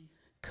the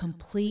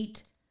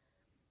complete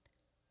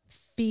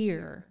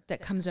fear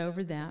that comes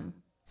over them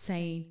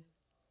saying,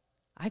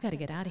 I got to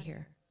get out of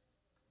here.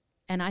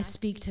 And I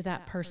speak to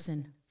that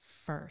person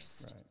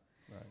first,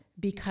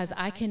 because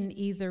I can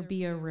either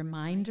be a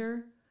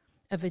reminder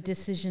of a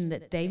decision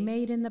that they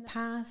made in the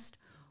past,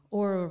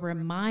 or a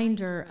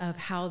reminder of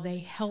how they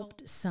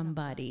helped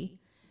somebody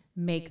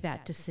make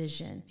that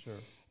decision.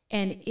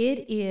 And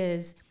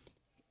it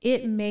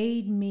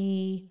made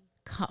me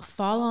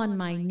fall on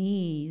my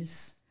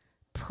knees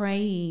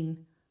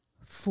praying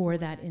for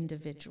that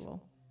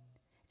individual.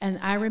 And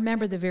I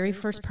remember the very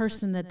first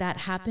person that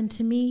happened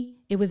to me,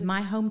 it was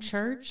my home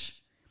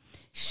church.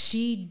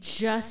 She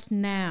just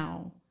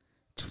now,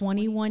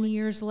 21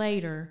 years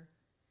later,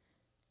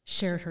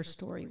 shared her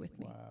story with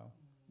me. Wow.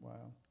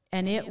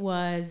 And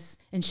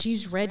and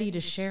she's ready to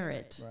share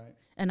it.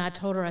 And I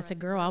told her, I said,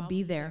 girl, I'll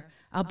be there.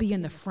 I'll be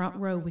in the front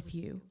row with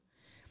you.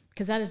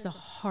 Because that is the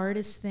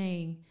hardest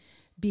thing,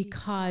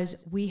 because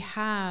we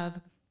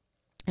have,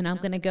 and I'm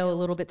going to go a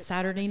little bit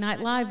Saturday Night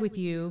Live with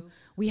you,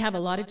 we have a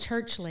lot of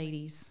church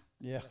ladies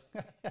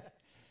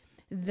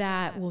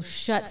that will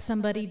shut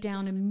somebody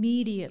down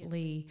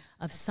immediately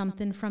of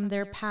something from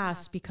their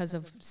past because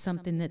of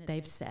something that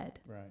they've said.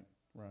 Right.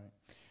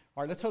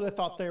 All right, let's hold that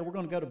thought there. We're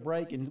going to go to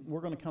break, and we're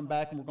going to come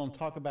back, and we're going to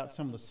talk about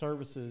some of the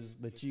services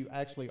that you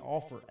actually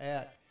offer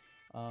at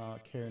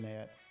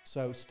CareNet.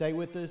 So stay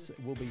with us.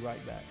 We'll be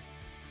right back.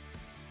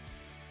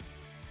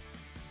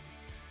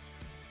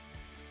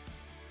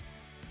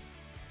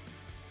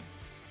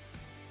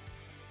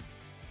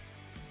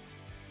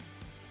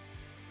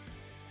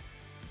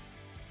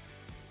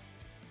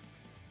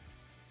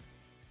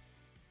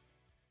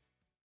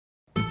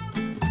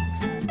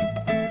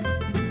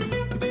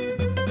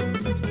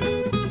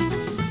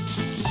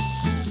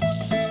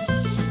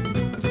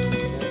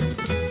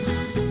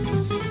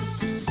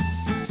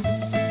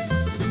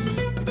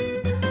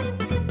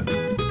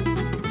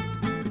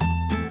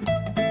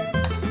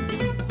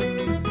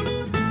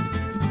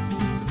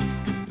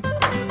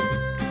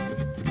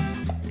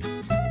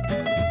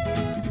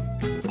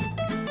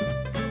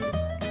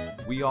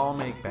 We all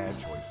make bad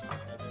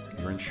choices.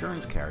 Your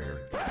insurance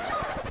carrier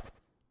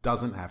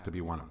doesn't have to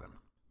be one of them.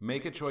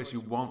 Make a choice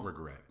you won't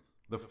regret.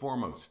 The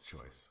foremost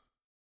choice.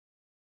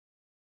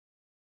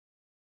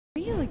 Are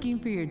you looking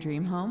for your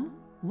dream home?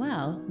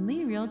 Well,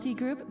 Lee Realty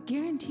Group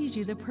guarantees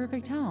you the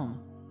perfect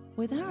home.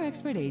 With our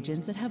expert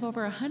agents that have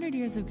over 100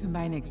 years of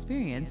combined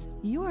experience,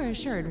 you are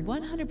assured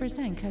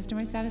 100%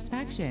 customer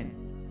satisfaction.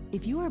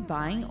 If you are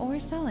buying or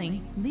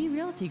selling, Lee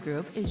Realty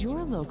Group is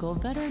your local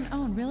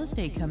veteran-owned real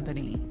estate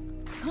company.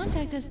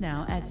 Contact us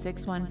now at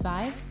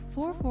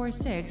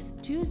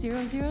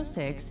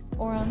 615-446-2006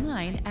 or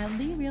online at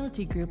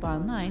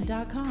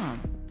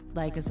LeeRealtyGroupOnline.com.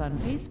 Like us on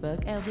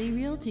Facebook at Lee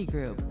Realty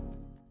Group.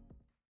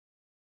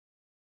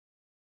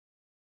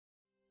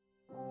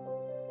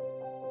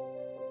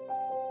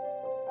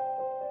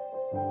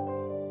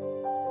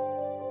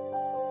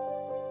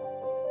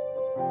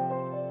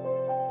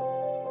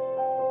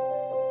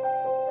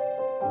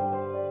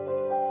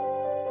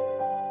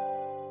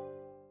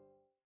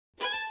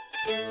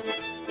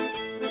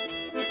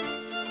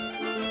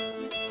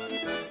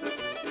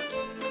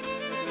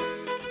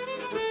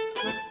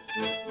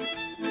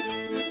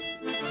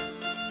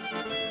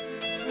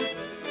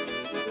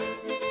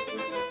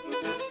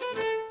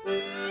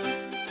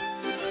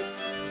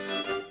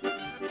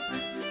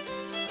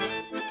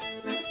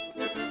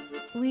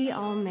 We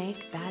all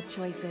make bad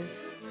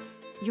choices.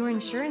 Your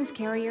insurance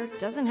carrier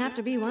doesn't have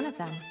to be one of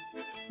them.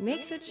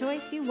 Make the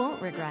choice you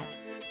won't regret.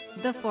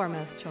 The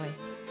foremost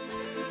choice.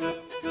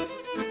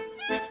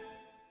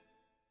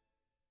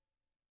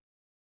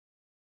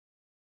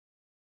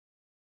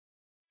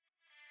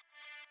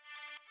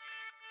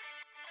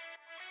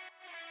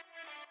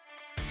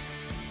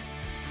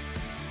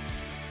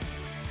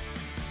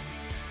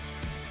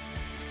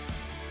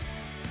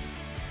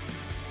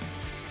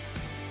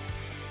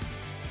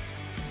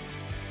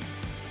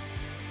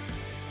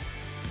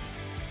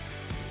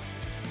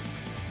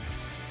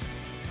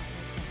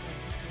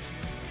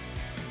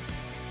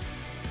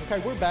 Okay,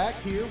 we're back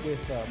here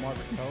with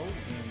Margaret Cole,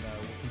 and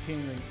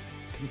we're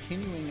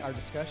continuing our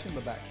discussion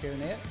about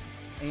CareNet.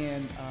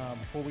 And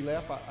before we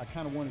left, I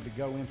kind of wanted to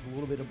go into a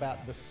little bit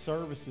about the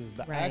services,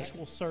 the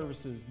actual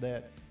services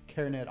that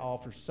CareNet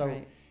offers.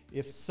 So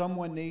if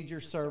someone needs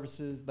your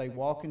services, they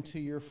walk into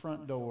your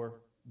front door,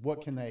 what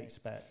can they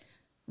expect?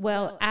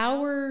 Well,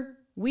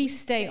 we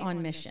stay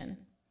on mission.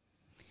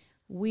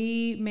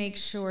 we make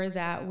sure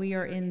that we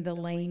are in the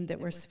lane that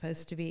we're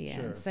supposed to be in.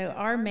 Sure. So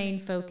our main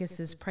focus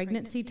is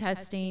pregnancy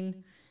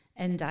testing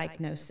and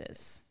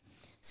diagnosis.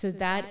 So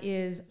that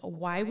is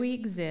why we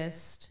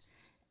exist,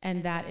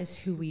 and that is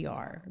who we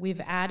are.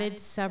 We've added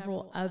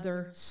several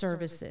other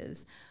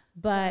services,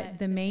 but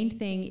the main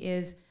thing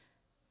is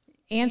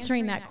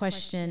answering that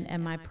question,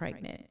 am I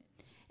pregnant?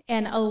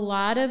 And a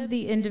lot of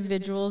the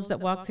individuals that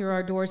walk through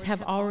our doors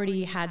have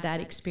already had that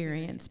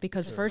experience,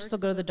 because first they'll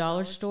go to the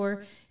dollar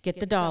store,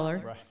 get the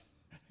dollar, right.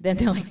 Then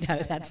they're like,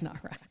 no, that's not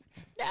right.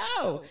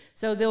 No.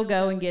 So they'll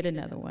go and get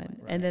another one,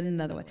 right. And then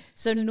another one.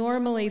 So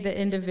normally the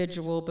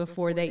individual,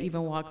 before they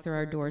even walk through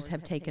our doors,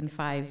 have taken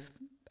 5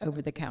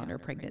 over-the-counter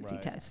pregnancy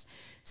right. tests.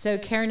 So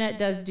CareNet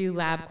does do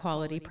lab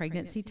quality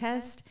pregnancy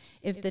test.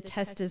 If the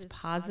test is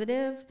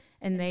positive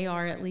and they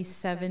are at least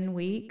 7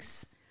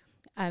 weeks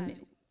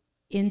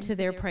into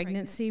their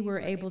pregnancy, we're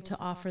able to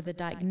offer the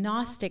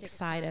diagnostic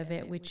side of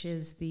it, which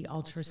is the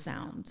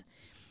ultrasound.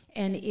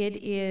 And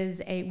it is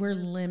we're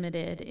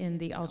limited in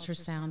the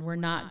ultrasound. We're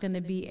not going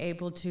to be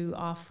able to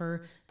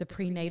offer the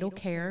prenatal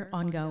care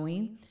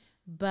ongoing,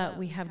 but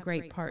we have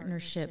great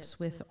partnerships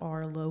with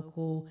our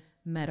local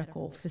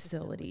medical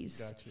facilities,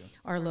 gotcha.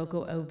 Our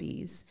local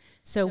OBs.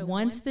 So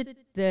once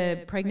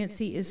the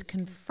pregnancy is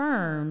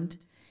confirmed,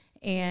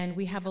 and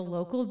we have a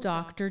local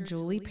doctor,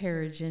 Julie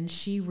Perigin,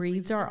 she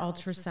reads our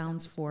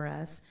ultrasounds for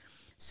us.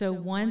 So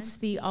once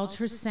the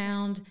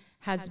ultrasound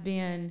has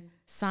been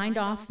signed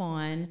off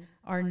on,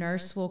 our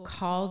nurse will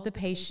call the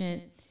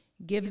patient,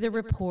 give the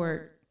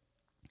report,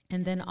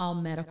 and then all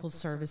medical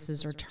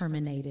services are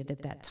terminated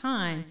at that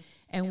time,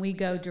 and we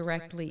go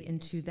directly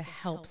into the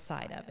help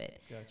side of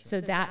it. Gotcha.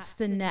 So that's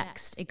the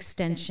next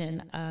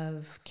extension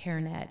of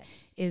CareNet,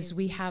 is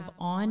we have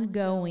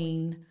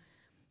ongoing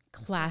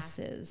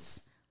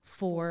classes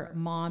for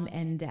mom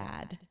and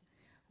dad,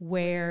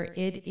 where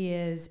it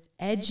is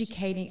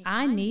educating.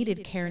 I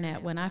needed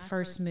CareNet when I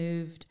first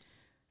moved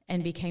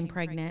and became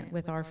pregnant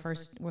with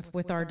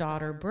our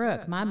daughter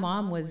Brooke. My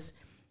mom was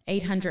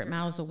 800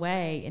 miles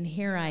away, and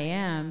here I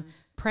am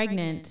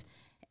pregnant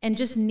and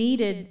just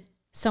needed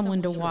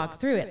someone to walk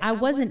through it. I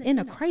wasn't in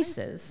a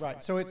crisis.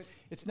 Right. So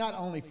it's not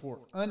only for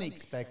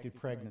unexpected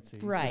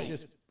pregnancies. Right. It's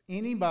just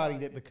anybody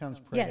that becomes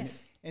pregnant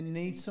and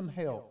needs some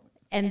help.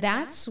 And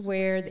that's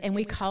where, and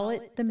we call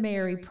it the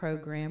MARY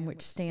program,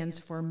 which stands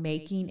for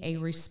Making a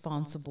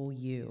Responsible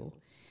You.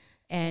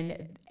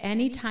 And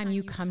anytime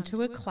you come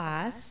to a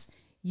class,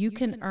 you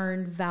can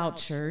earn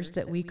vouchers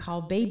that we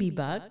call baby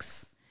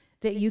bucks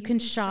that you can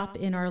shop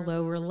in our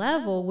lower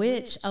level,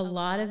 which a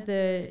lot of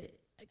the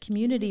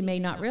community may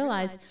not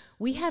realize.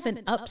 We have an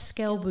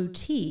upscale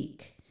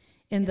boutique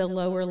in the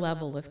lower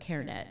level of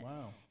CareNet.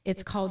 Wow.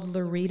 It's called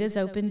Lorita's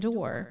Open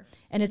Door,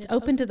 and it's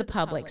open to the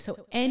public,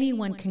 so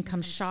anyone can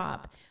come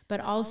shop, but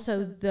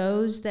also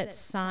those that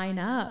sign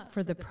up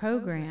for the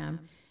program,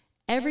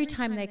 every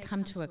time they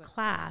come to a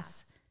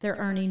class, they're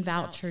earning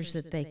vouchers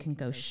that they can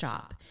go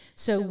shop.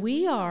 So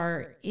we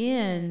are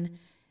in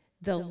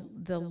the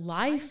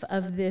life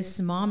of this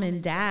mom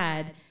and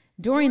dad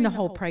during the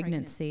whole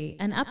pregnancy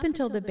and up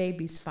until the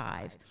baby's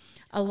 5.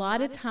 A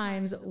lot of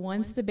times,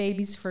 once the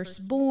baby's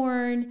first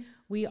born,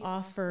 we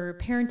offer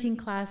parenting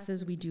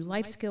classes, we do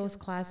life skills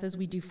classes,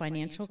 we do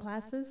financial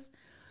classes,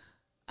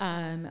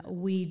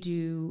 we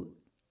do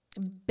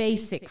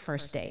basic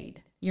first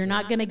aid. You're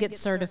not going to get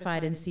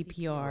certified in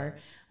CPR.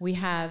 We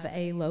have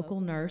a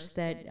local nurse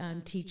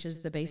that teaches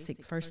the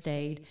basic first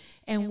aid,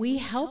 and we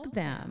help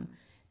them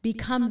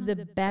become the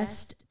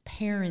best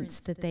parents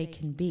that they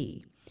can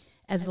be,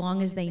 as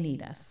long as they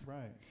need us.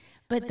 Right.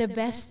 But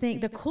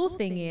the cool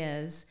thing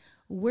is,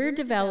 we're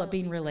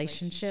developing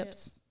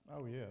relationships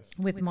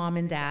with mom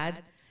and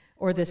dad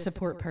or the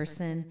support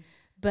person,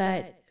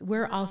 but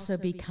we're also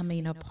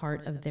becoming a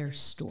part of their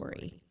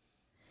story.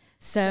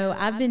 So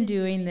I've been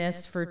doing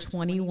this for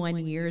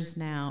 21 years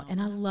now,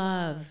 and I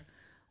love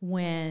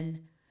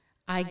when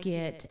I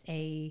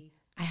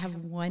have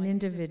one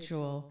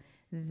individual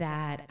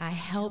that I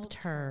helped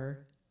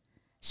her.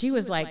 She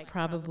was like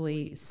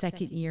probably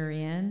second year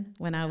in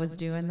when I was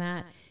doing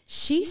that.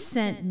 She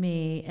sent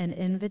me an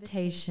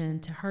invitation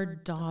to her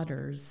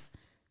daughter's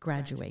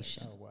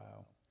graduation. Oh,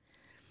 wow.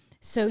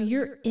 So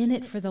you're in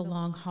it for the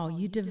long haul.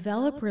 You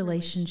develop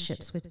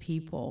relationships with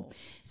people.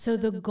 So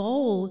the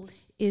goal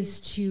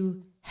is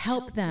to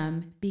help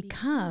them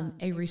become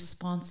a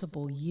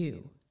responsible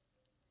you.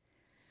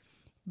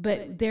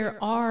 But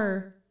there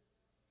are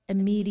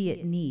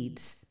immediate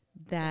needs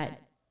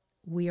that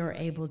we are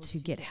able to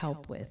get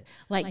help with,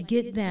 like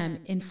get them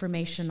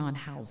information on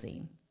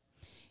housing,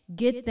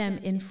 get them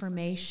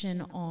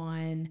information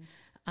on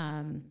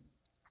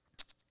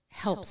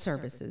help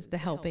services, the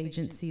help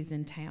agencies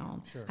in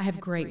town. Sure. I have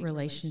great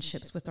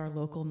relationships with our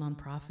local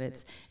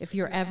nonprofits. If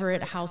you're ever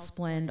at House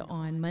Blend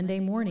on Monday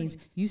mornings,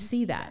 you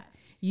see that.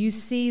 You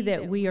see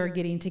that we are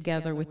getting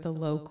together with the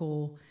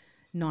local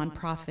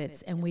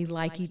nonprofits, and we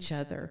like each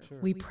other. Sure.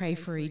 We pray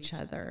for each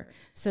other.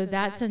 So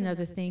that's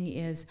another thing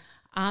is,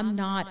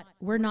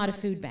 we're not a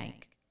food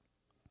bank.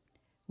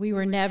 We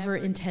were never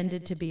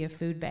intended to be a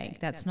food bank.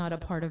 That's not a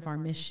part of our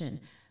mission.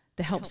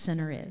 The help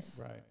center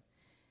is. Right.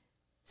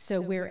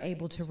 So we're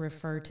able to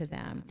refer to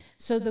them.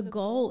 So the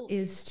goal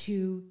is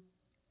to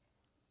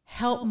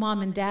help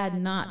mom and dad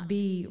not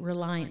be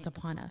reliant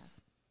upon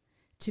us,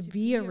 to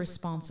be a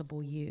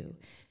responsible you,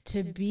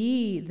 to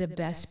be the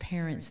best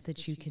parents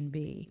that you can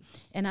be.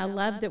 And I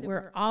love that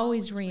we're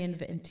always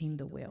reinventing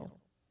the wheel.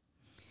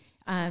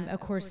 Of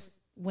course,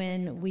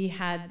 when we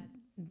had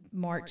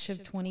March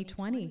of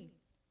 2020,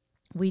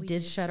 we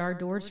did shut our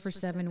doors for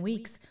 7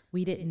 weeks.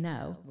 We didn't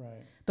know,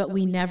 Right. but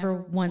we never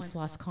once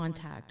lost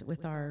contact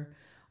with our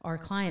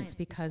clients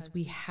because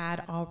we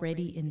had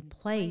already in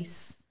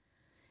place,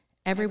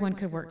 everyone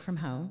could work from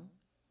home.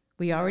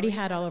 We already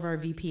had all of our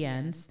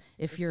VPNs.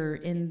 If you're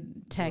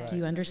in tech, Right.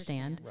 you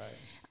understand.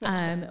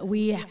 Right.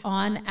 We,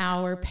 on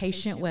our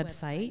patient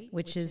website,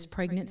 which is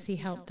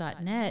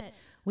pregnancyhelp.net,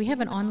 we have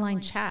an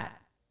online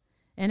chat,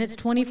 and it's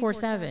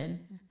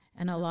 24/7.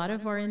 And a lot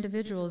of our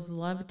individuals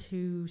love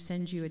to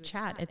send you a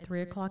chat at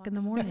 3 o'clock in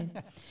the morning.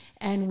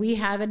 And we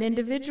have an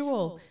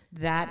individual,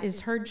 that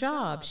is her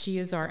job. She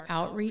is our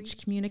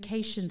outreach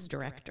communications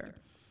director.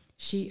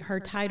 Her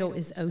title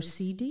is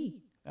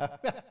OCD.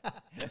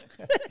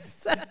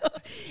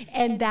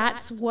 And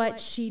that's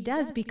what she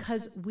does,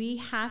 because we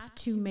have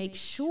to make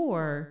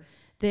sure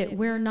that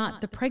we're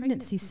not the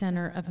pregnancy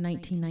center of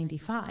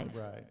 1995.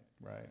 Right.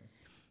 Right.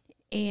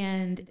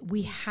 And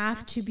we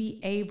have to be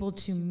able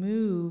to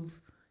move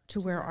to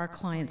where our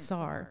clients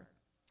are.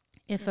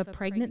 If a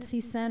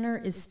pregnancy center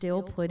is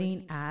still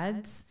putting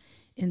ads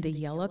in the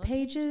yellow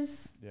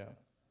pages, Yeah.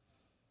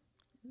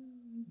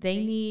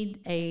 they need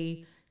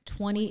a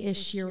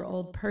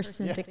 20-ish-year-old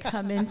person to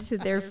come into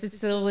their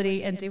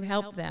facility and to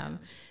help them.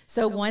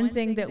 So one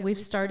thing that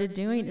we've started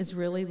doing is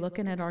really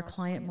looking at our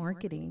client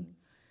marketing.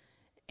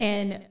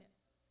 And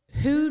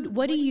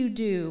what do you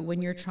do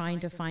when you're trying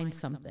to find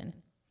something?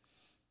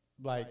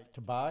 Like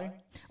to buy?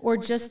 Or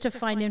just to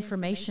find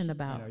information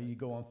about? You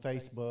go on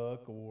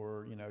Facebook,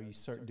 or, you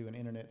do an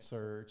internet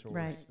search. Or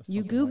Right. something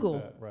You Google.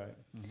 Like that. Right.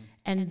 Mm-hmm.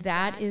 And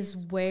that is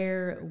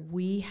where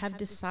we have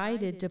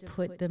decided to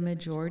put the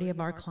majority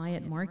of our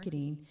client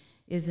marketing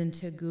is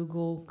into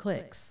Google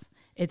clicks.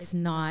 It's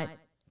not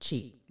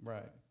cheap.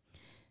 Right.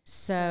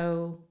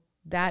 So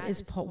that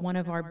is one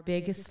of our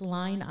biggest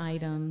line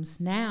items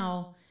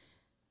now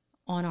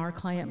on our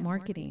client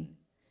marketing.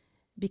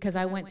 Because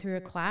I went through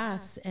a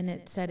class and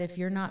it said if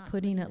you're not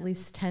putting at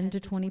least 10 to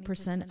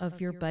 20%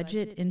 of your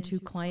budget into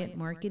client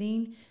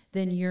marketing,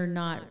 then you're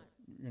not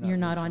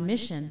on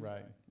mission.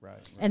 Right.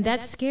 And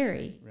that's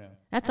scary. Yeah.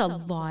 That's a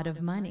lot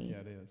of money.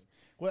 Yeah, it is.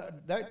 Well,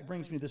 that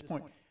brings me to this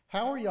point.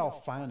 How are y'all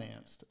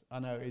financed? I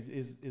know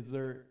is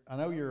there? I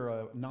know you're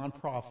a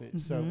nonprofit,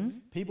 so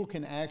people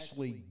can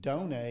actually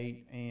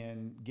donate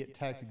and get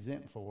tax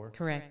exempt for.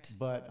 Correct.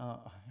 But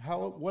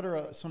what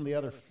are some of the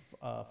other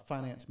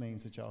finance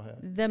means that y'all have?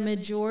 The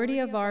majority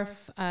of our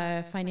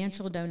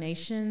financial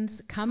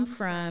donations come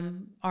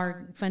from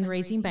our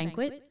fundraising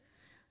banquet,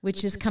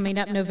 which is coming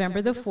up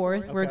November the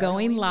 4th. Okay. We're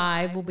going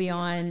live. We'll be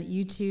on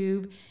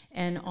YouTube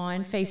and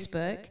on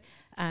Facebook.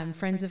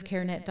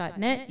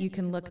 Friendsofcarenet.net. You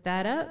can look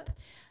that up.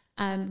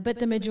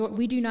 But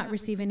we do not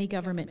receive any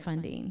government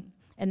funding.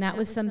 And that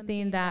was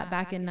something that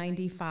back in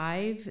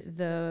 95,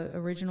 the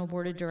original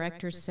board of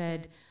directors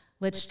said,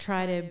 let's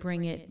try to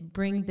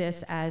bring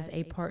this as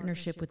a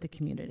partnership with the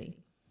community.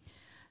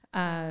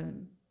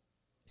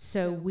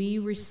 So we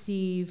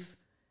receive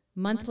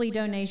monthly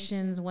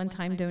donations,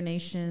 one-time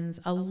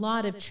donations, a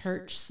lot of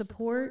church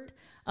support.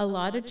 A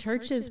lot of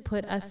churches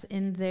put us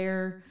in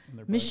their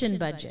mission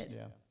budget.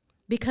 Yeah.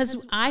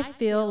 Because I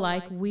feel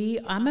like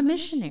I'm a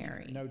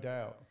missionary. No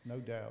doubt.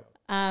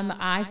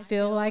 I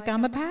feel like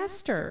I'm a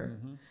pastor.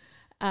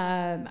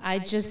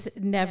 I just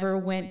never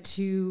went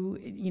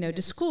to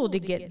school to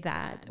get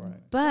that. Right.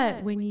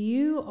 But when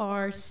you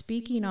are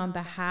speaking on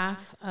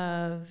behalf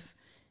of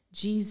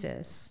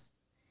Jesus,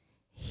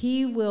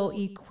 He will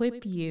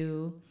equip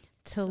you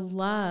to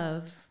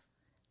love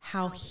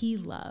how He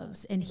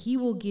loves, and He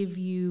will give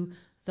you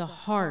the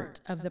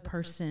heart of the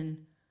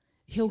person.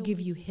 He'll give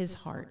you His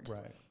heart.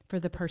 Right. For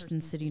the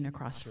person sitting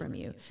across from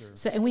you. Sure.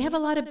 So, and we have a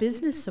lot of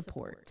business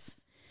support.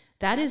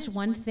 That is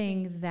one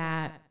thing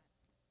that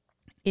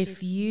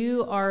if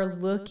you watch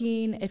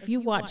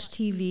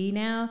TV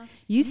now,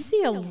 you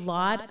see a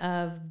lot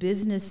of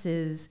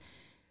businesses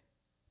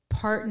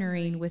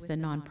partnering with a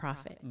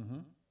nonprofit.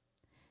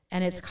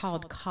 And it's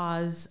called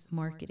cause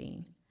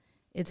marketing.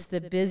 It's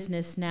the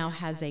business now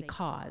has a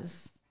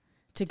cause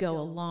to go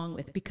along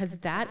with, because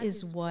that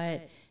is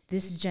what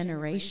this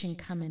generation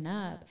coming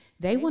up,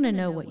 they want to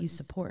know what you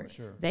support.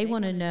 Sure. They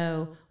want to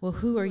know, well,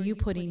 who are you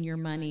putting your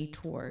money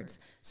towards?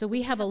 So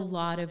we have a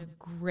lot of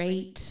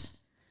great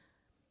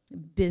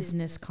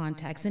business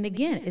contacts. And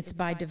again, it's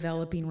by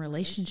developing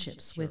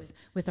relationships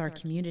with our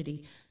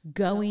community,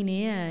 going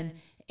in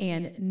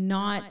and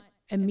not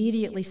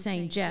immediately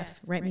saying, Jeff,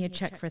 write me a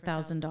check for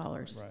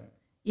 $1,000. Right.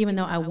 Even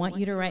though I want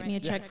you to write me a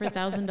check for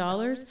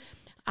 $1,000,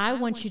 I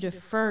want you to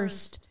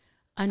first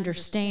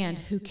understand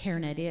who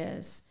CareNet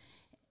is.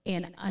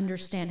 and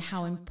understand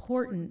how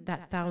important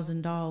that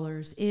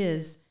 $1,000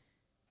 is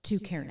to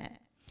CareNet.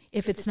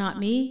 If it's not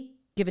me,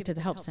 give it to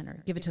the Help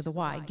Center, give it to the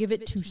Y, give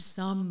it to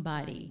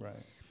somebody. Right.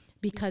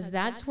 Because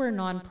that's where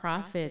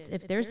nonprofits,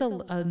 if there's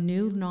a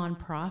new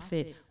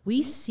nonprofit,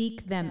 we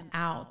seek them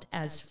out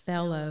as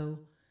fellow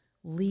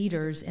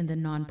leaders in the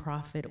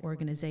nonprofit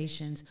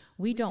organizations.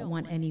 We don't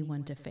want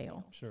anyone to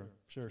fail. Sure,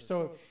 sure.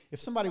 So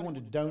if somebody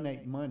wanted to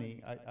donate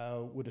money, I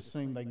would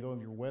assume they can go on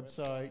your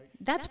website.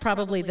 That's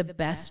probably the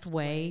best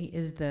way,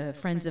 is the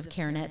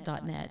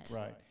friendsofcarenet.net.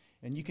 Right.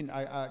 And you can,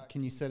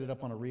 can you set it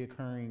up on a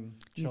reoccurring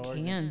charge?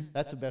 You can.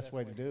 That's the best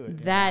way to do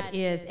it. That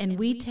is, and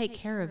we take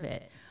care of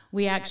it.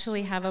 We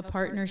actually have a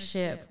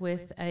partnership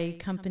with a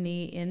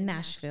company in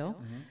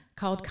Nashville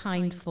called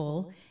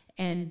Kindful,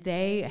 and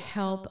they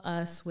help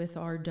us with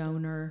our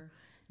donor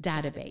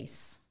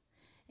database,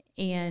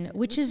 and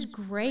which is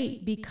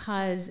great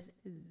because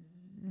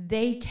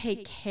they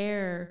take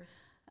care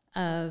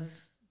of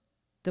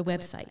the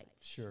website.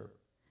 Sure.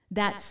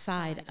 That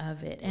side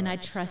of it, and I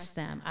trust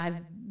them. I've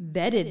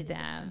vetted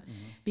them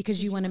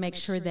because you want to make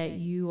sure that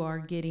you are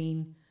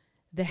getting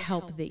the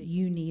help that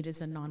you need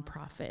as a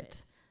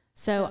nonprofit.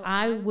 So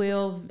I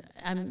will,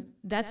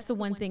 that's the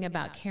one thing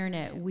about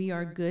CareNet. We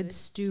are good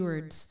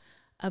stewards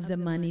of the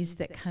monies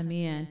that come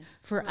in.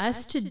 For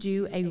us to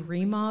do a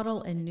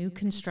remodel and new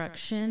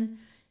construction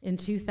in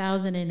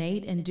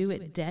 2008 and do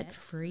it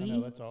debt-free. I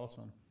know, that's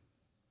awesome.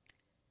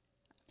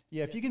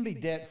 Yeah, if you can be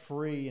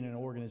debt-free in an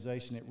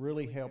organization, it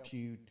really helps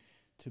you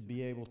to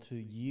be able to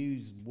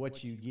use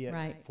what you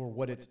get for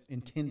what it's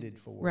intended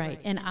for. Right,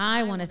 and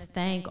I want to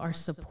thank our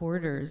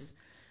supporters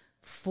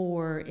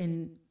for,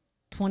 in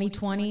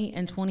 2020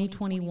 and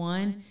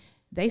 2021,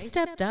 they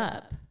stepped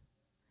up.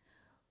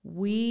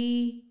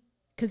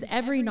 Because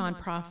every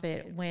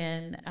nonprofit,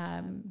 when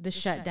the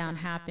shutdown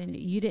happened,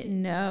 you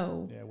didn't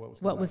know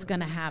what was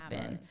going to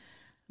happen. Right.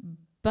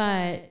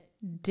 But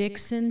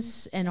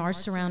Dixon's and our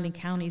surrounding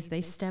counties,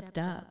 they stepped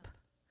up.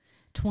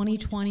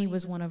 2020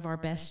 was one of our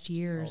best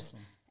years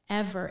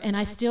ever. And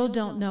I still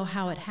don't know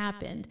how it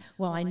happened.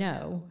 Well, I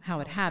know how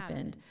it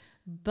happened.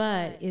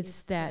 But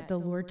it's that the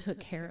Lord took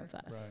care of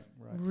us.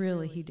 Right.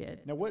 Really, He did.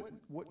 Now, what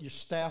your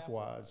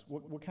staff-wise,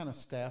 what kind of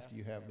staff do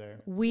you have there?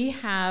 We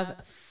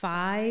have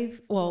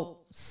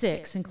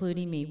 6,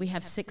 including me. We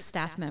have 6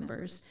 staff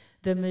members.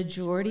 The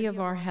majority of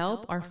our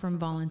help are from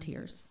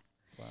volunteers.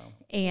 Wow.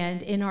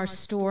 And in our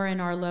store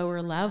and our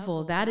lower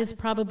level, that is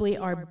probably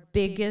our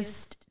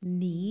biggest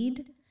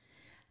need.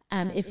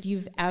 If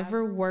you've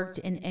ever worked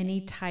in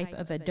any type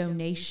of a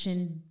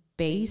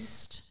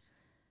donation-based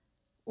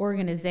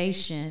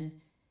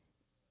organization,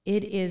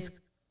 it is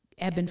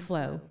ebb and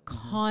flow,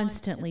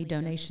 constantly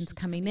donations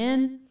coming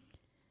in,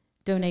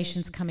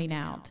 donations coming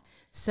out.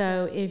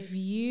 So if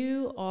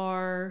you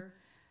are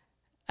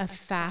a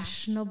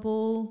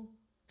fashionable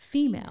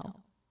female,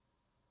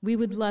 we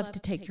would love to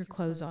take your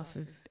clothes out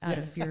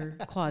of your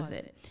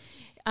closet.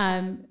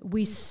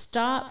 We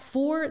stop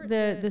for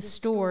the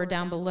store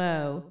down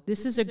below.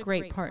 This is a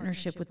great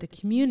partnership with the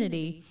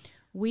community.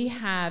 We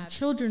have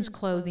children's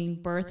clothing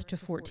birth to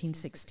 14,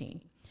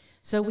 16.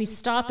 So we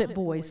stop at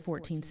boys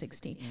 14,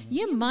 16.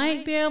 You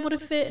might be able to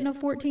fit in a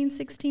 14,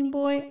 16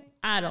 boy.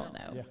 I don't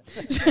know. Yeah.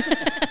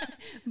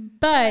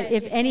 But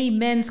if any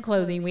men's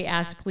clothing, we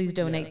ask, please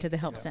donate to the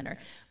Help Center.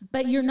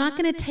 But you're not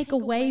going to take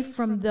away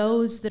from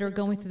those that are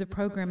going through the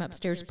program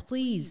upstairs.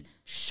 Please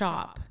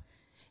shop.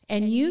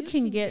 And you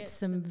can get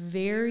some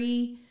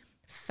very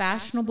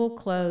fashionable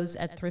clothes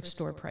at thrift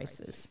store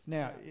prices.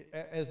 Now,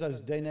 as those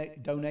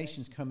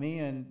donations come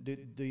in,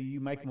 do you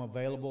make them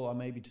available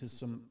maybe to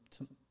some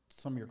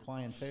of your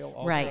clientele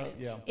also? Right.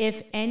 Yeah.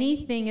 If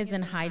anything is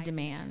in high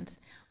demand,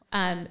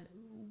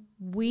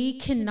 we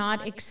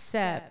cannot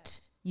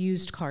accept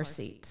used car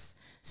seats.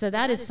 So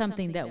that is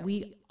something that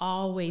we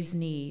always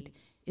need,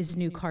 is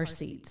new car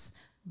seats.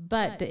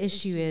 But the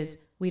issue is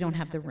we don't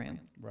have the room.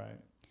 Right.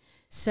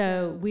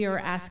 So we are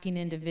asking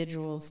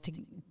individuals to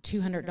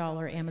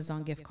 $200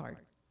 Amazon gift card,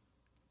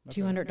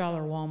 $200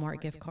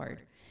 Walmart gift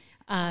card,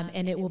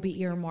 and it will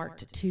be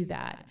earmarked to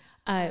that.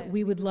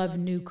 We would love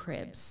new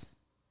cribs.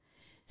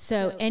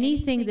 So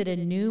anything that a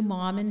new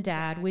mom and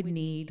dad would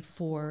need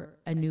for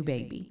a new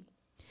baby.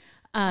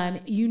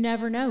 You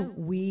never know.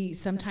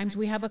 Sometimes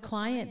we have a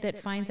client that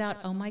finds out,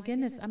 oh my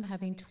goodness, I'm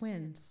having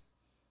twins.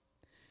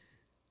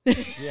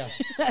 Yeah.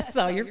 That's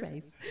all your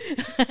face.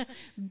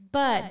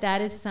 But that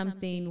is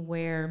something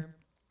where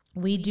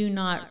we do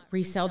not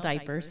resell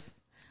diapers.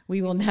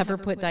 We will never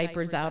put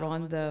diapers out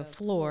on the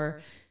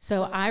floor.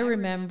 So I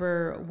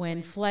remember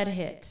when flood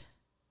hit,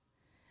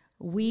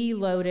 we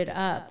loaded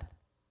up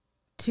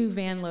 2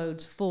 van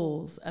loads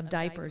fulls of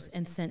diapers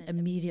and sent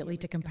immediately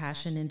to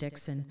Compassion in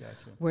Dixon,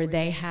 where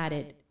they had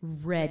it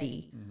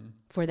ready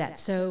for that.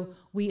 So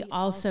we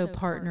also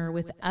partner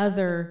with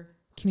other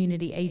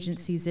community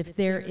agencies. If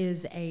there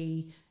is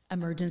a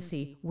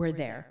emergency, we're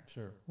there.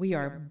 Sure. We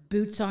are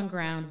boots on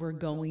ground. We're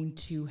going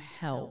to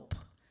help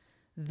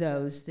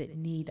those that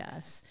need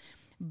us.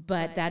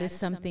 But that is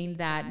something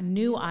that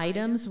new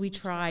items we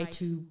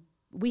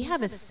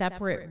have a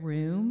separate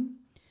room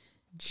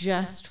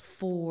just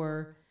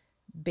for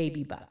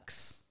baby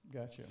bucks.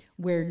 Gotcha.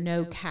 Where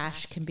no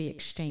cash can be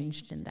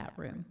exchanged in that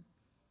room.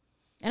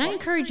 And I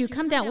encourage you,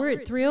 come down. We're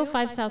at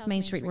 305 South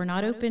Main Street. We're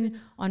not open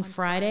on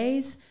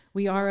Fridays.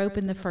 We are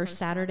open the first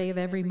Saturday of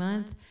every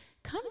month.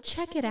 Come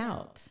check it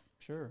out.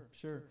 Sure.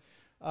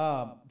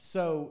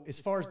 So as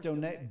far as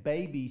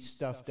baby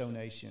stuff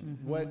donation,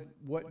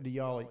 what do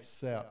y'all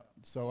accept?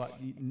 So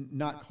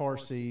not car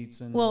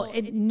seats and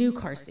new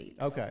car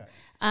seats. Okay.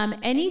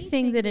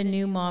 Anything that a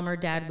new mom or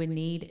dad would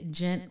need,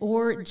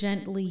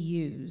 gently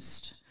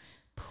used.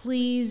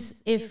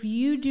 Please, if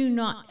you're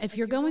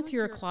going through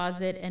your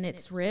closet and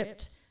it's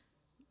ripped,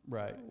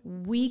 right,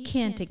 we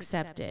can't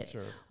accept it.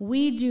 Sure.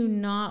 We do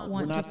not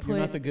want to put. You're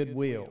not the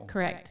Goodwill.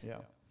 Correct. Yeah.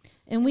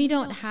 And we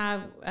don't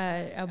have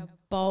a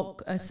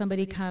bulk,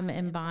 somebody come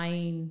and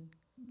buying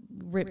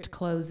ripped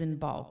clothes in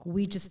bulk.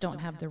 We just don't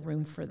have the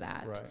room for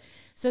that. Right.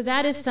 So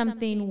that is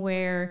something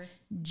where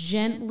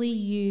gently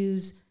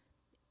use,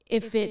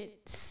 if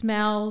it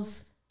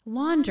smells,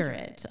 launder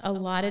it. A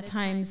lot of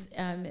times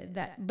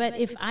but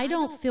if I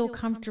don't feel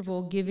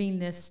comfortable giving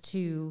this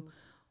to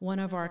one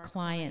of our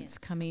clients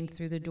coming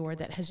through the door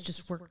that has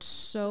just worked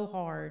so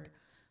hard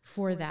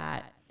for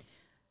that,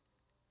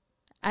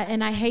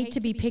 and I hate to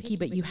be picky,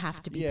 but you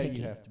have to be picky. Yeah,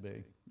 you have to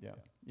be.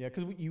 Yeah,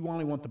 because you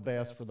only want the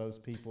best for those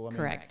people.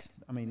 Correct.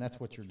 I mean, that's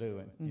what you're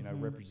doing,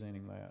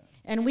 representing that.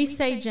 And we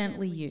say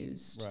gently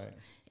used. Right.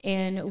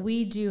 And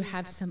we do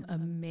have some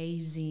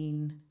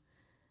amazing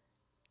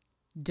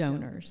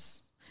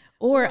donors.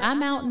 Or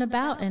I'm out and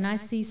about and I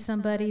see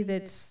somebody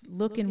that's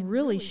looking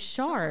really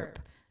sharp.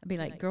 I'd be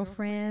like,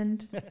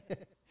 girlfriend,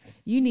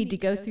 you need to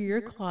go through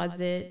your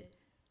closet.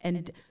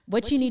 And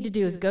what you need to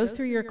do is go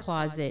through your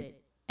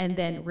closet and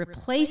then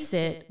replace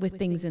it with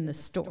things in the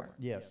store.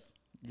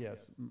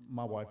 Yes,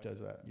 my wife does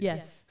that.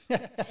 Yes.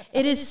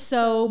 It is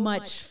so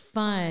much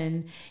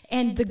fun.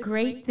 And the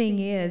great thing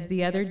is,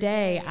 the other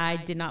day, I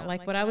did not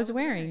like what I was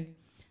wearing.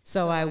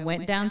 So I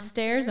went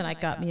downstairs and I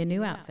got me a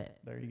new outfit.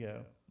 There you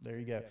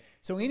go.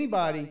 So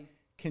anybody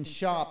can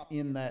shop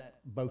in that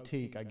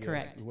boutique, I guess.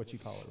 Correct. Is what you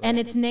call it, right? And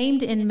it's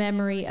named in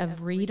memory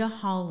of Rita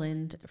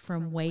Holland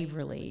from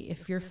Waverly.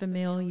 If you're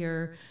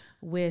familiar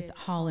with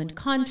Holland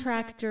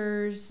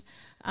Contractors,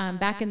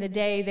 back in the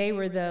day, they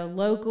were the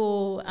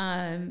local...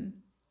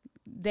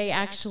 they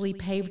actually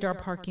paved our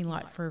parking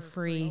lot for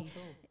free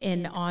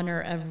in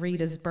honor of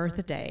Rita's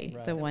birthday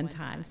the one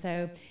time.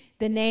 So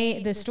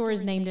the store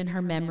is named in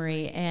her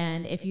memory.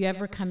 And if you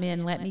ever come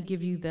in, let me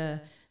give you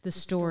the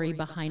story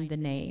behind the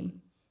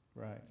name.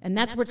 Right. And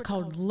that's where it's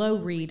called Low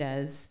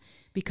Rita's,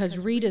 because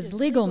Rita's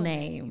legal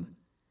name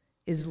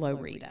is Low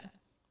Rita.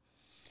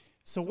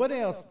 So what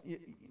else?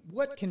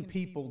 What can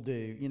people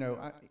do?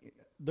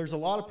 There's a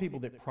lot of people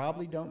that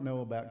probably don't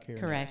know about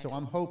CareNet. Correct. So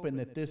I'm hoping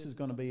that this is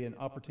going to be an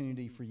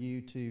opportunity for you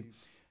to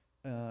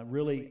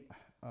really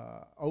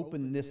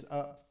open this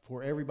up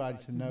for everybody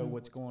to know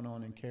what's going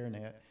on in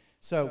CareNet.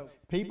 So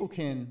people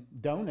can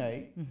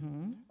donate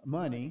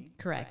money.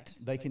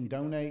 Correct. They can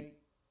donate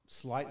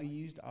slightly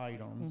used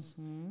items.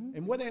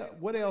 And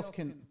what else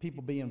can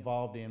people be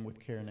involved in with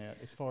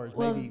CareNet as far as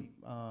maybe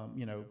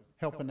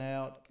helping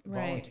out,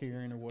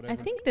 volunteering or whatever? I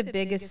think the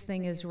biggest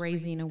thing is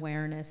raising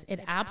awareness. It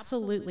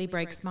absolutely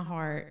breaks my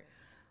heart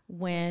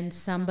when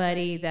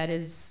somebody that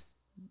has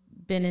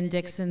been in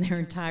Dixon their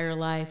entire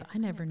life, I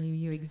never knew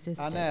you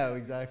existed. I know,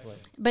 exactly.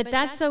 But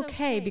that's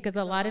okay, because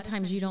a lot of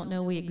times you don't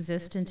know we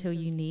exist until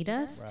you need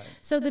us. Right.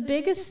 So the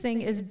biggest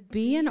thing is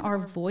being our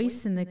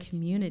voice in the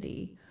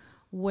community,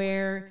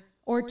 or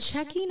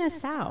checking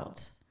us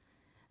out.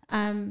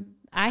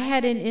 I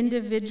had an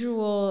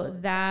individual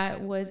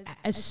that was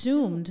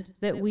assumed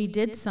that we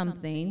did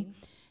something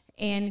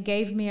and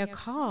gave me a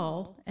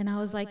call, and I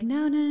was like,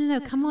 no,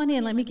 come on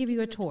in, let me give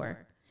you a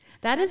tour.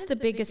 That is the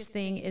biggest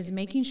thing, is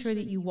making sure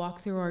that you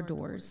walk through our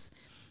doors.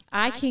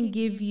 I can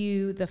give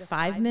you the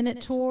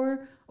 5-minute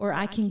tour, or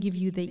I can give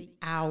you the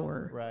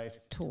hour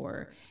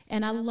tour.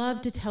 And I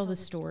love to tell the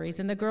stories,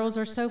 and the girls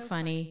are so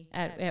funny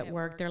at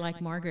work. They're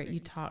like, Margaret, you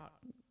talk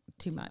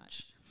too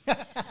much.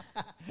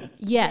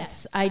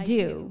 Yes, I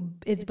do.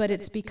 But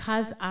it's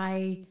because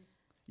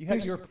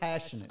you're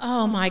passionate.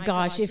 Oh my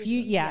gosh.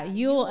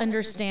 You'll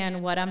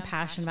understand what I'm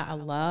passionate about.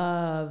 I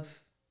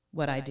love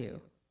what I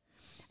do.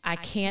 I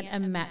can't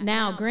imagine.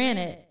 Now,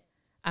 granted,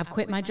 I've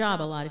quit my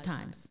job a lot of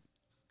times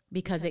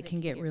because it can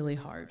get really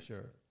hard.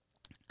 Sure.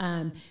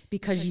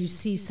 Because you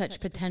see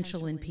such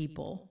potential in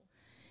people.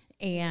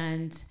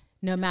 And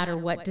no matter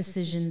what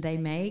decision they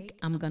make,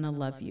 I'm going to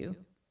love you.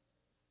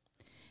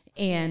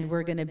 And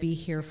we're going to be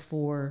here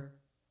for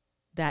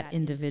that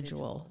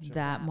individual,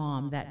 that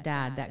mom, that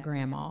dad, that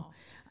grandma,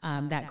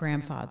 that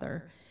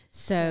grandfather.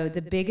 So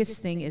the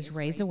biggest thing is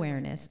raise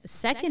awareness.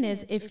 Second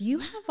is, if you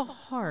have a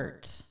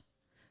heart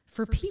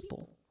for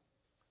people,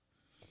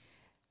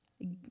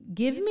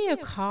 give me a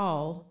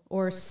call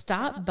or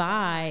stop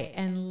by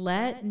and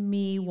let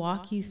me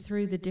walk you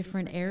through the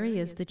different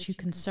areas that you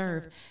can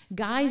serve.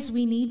 Guys,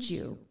 we need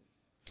you.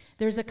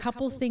 There's a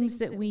couple things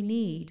that we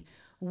need.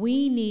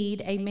 We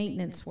need a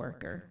maintenance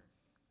worker.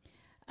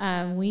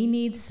 We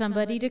need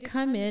somebody to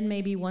come in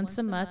maybe once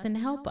a month and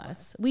help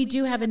us. We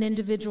do have an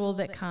individual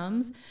that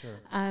comes.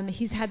 Sure.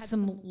 He's had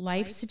some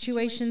life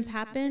situations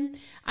happen.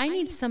 I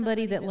need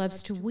somebody that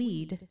loves to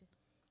weed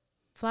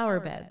flower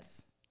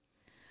beds.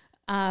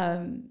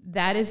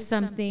 That is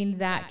something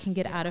that can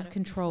get out of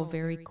control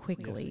very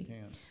quickly. Yes,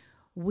 it can.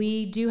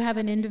 We do have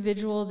an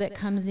individual that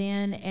comes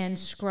in and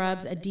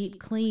scrubs a deep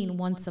clean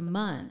once a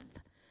month.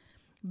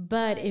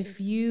 But if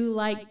you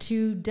like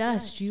to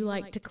dust, you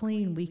like to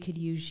clean, we could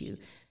use you.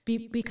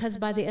 Because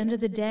by the end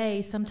of the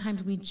day,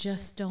 sometimes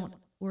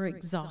we're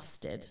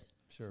exhausted.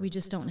 Sure. We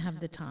just don't have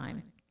the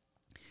time.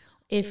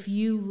 If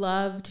you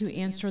love to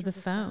answer the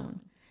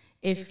phone,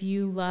 if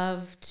you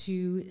love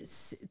to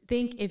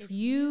think, if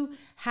you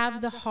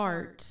have the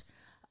heart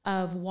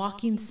of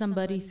walking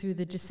somebody through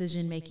the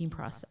decision-making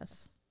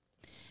process.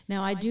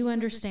 Now, I do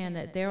understand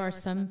that there are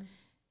some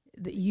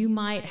that you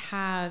might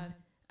have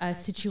a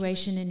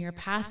situation in your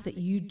past that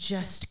you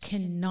just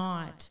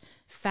cannot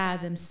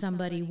fathom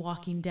somebody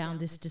walking down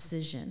this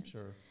decision.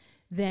 Sure.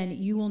 Then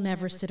you will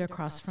never sit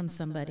across from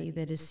somebody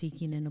that is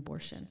seeking an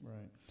abortion.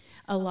 Right.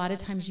 A lot of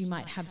times you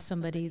might have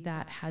somebody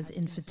that has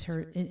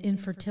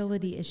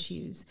infertility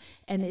issues,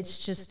 and it's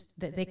just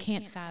that they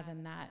can't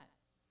fathom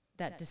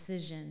that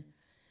decision.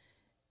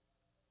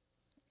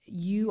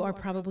 You are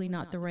probably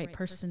not the right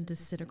person to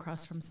sit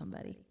across from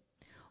somebody.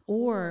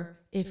 Or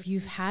if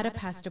you've had a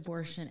past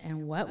abortion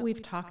and what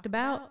we've talked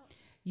about,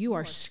 you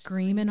are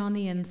screaming on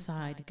the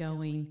inside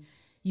going,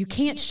 you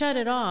can't shut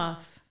it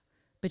off,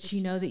 but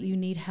you know that you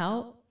need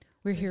help.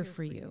 We're here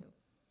for you,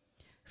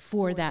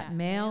 for that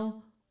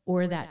male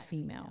or that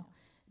female,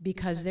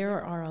 because there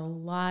are a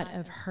lot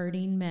of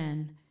hurting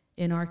men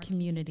in our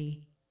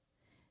community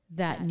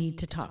that need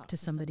to talk to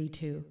somebody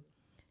too,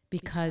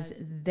 because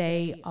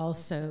they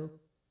also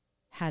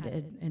had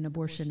an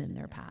abortion in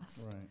their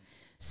past. Right.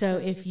 So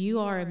if you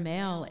are a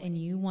male and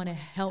you want to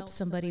help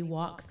somebody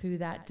walk through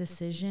that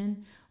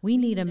decision, we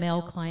need a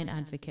male client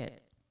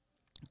advocate.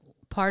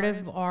 Part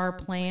of our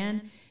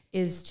plan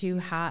is to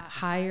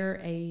hire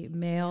a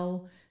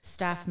male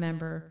staff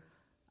member.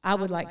 I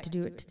would like to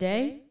do it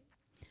today,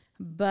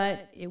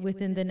 but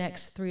within the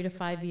next 3 to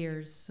 5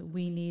 years,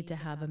 we need to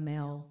have a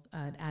male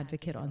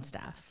advocate on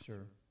staff.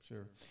 Sure,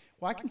 sure.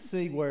 Well, I can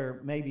see where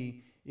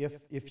maybe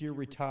if you're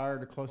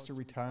retired or close to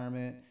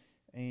retirement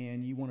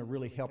and you want to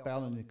really help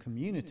out in the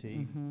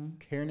community,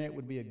 CareNet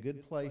would be a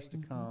good place to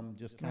come,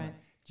 just kind of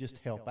just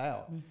help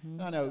out.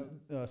 And I know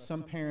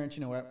some parents,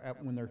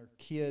 when their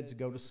kids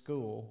go to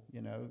school,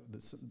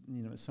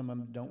 some of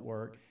them don't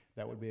work.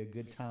 That would be a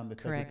good time that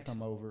they could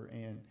come over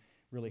and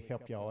really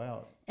help y'all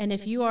out. And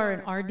if you are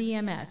an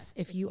RDMS,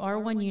 if you are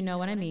one, you know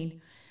what I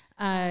mean.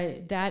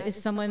 That is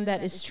someone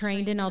that is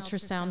trained in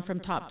ultrasound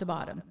from top to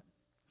bottom.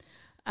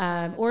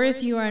 Or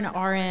if you are an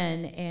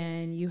RN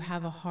and you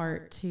have a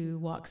heart to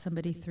walk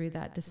somebody through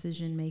that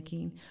decision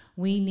making,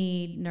 we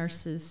need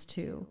nurses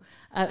too.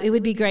 It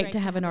would be great to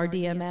have an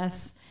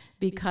RDMS,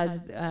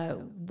 because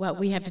what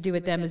we have to do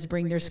with them is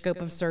bring their scope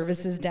of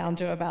services down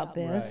to about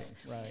this.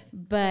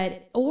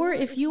 Right. Or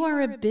if you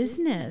are a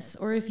business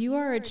or if you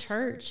are a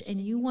church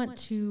and you want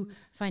to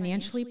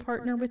financially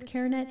partner with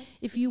CareNet,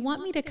 if you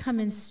want me to come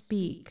and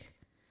speak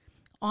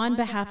on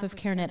behalf of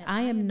CareNet,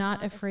 I am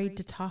not afraid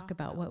to talk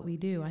about what we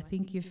do. I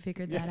think you've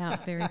figured that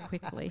out very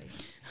quickly.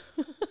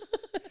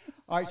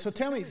 All right, so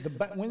tell me,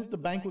 when's the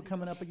banquet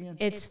coming up again?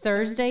 It's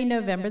Thursday,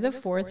 November the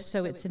 4th,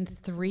 so it's in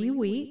 3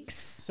 weeks.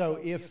 So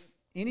if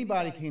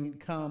anybody can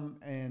come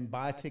and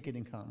buy a ticket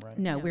and come, right?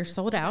 No, we're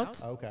sold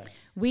out. Okay.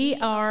 We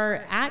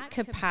are at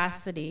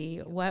capacity.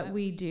 What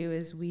we do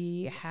is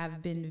we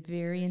have been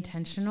very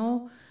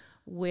intentional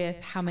with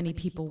how many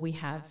people we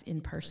have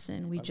in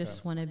person. We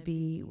just want to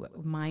be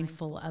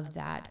mindful of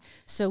that.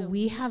 So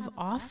we have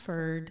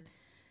offered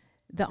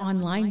the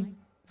online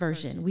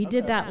version. We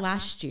did that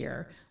last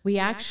year. We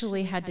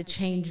actually had to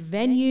change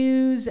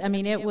venues. I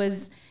mean, it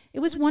was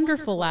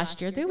wonderful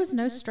last year. There was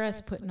no stress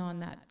putting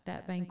on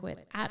that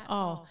banquet at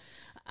all.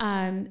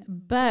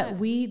 But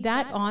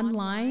that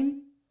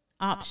online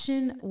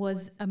option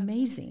was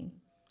amazing.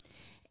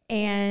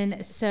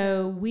 And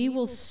so we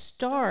will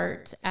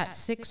start at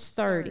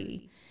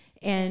 6:30.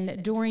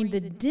 And during the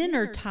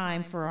dinner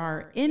time for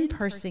our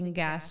in-person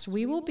guests,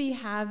 we will be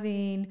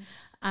having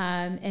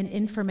an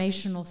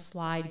informational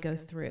slide go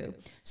through.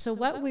 So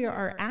what we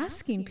are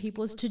asking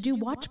people is to do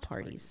watch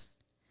parties.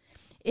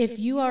 If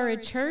you are a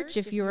church,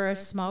 if you're a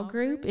small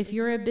group, if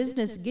you're a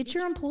business, get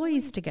your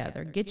employees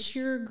together, get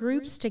your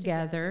groups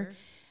together,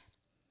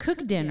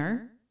 cook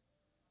dinner.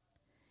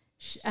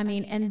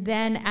 And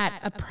then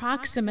at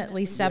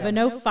approximately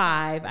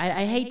 7:05,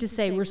 I hate to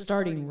say we're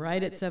starting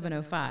right at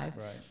 7:05,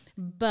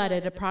 but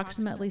at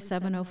approximately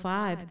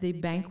 7:05, the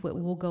banquet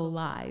will go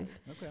live.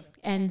 Okay.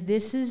 And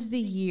this is the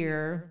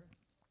year,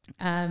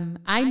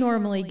 I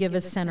normally give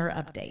a center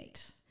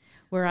update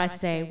where I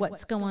say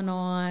what's going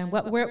on,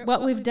 what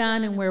we've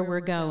done and where we're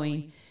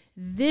going.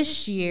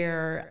 This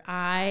year,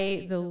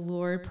 the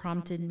Lord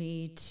prompted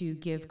me to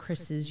give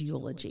Chris's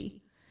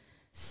eulogy.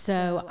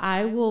 So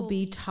I will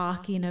be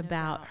talking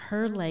about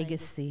her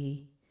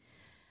legacy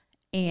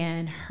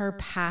and her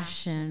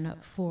passion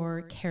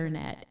for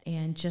CareNet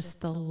and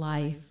just the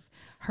life,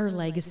 her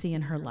legacy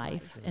in her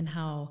life, and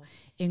how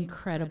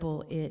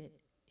incredible it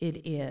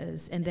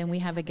is. And then we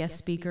have a guest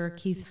speaker,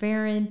 Keith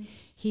Farron.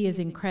 He is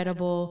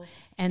incredible.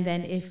 And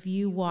then if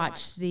you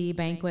watch the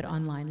banquet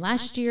online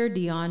last year,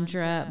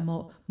 Deandra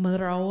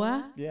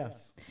Moroa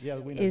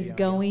we know is Deandra.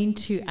 going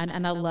to,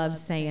 and I love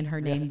saying her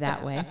name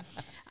that way.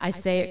 I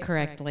say it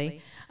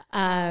correctly.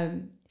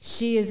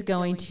 She is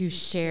going to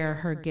share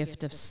her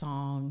gift of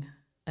song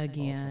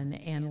again.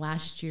 Awesome. And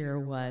last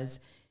year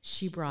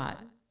she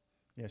brought...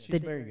 Yeah, she's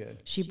very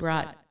good. She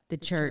brought the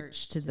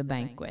church to the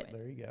banquet.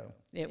 There you go.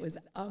 It was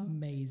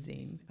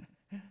amazing.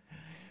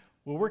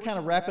 Well, we're kind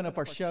of wrapping up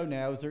our show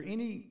now. Is there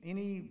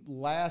any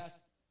last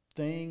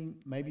thing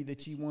maybe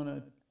that you want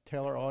to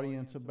tell our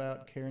audience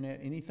about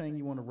CareNet? Anything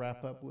you want to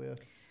wrap up with?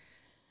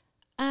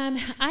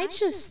 I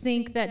just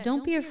think that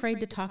don't be afraid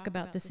to talk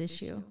about this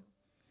issue.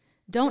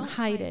 Don't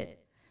hide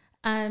it.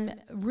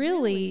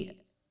 Really,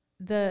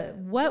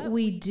 what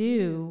we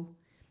do,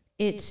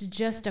 it's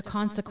just a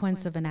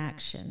consequence of an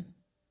action.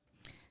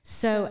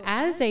 So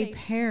as a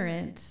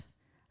parent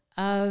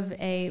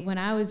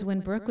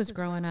when Brooke was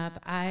growing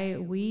up,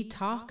 we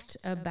talked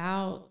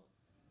about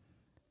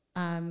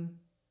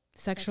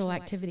sexual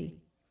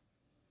activity.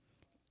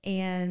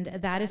 And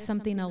that is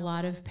something a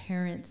lot of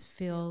parents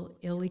feel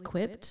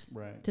ill-equipped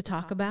to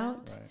talk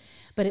about,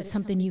 but it's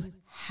something you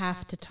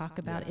have to talk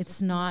about. Yes. It's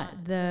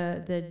not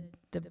the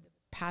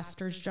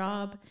pastor's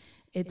job.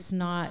 It's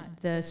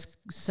not the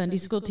Sunday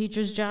school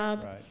teacher's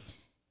job. Right.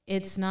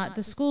 It's not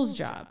the school's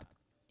job.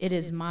 It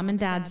is mom and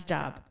dad's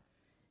job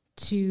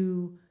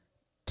to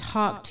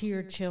talk to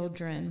your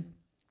children.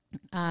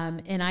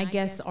 And I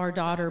guess our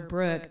daughter,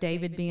 Brooke,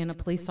 David being a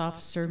police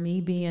officer, me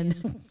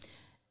being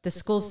the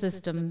school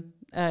system,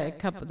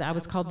 I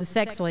was called the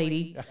sex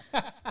lady.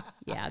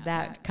 Yeah,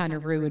 that kind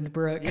of ruined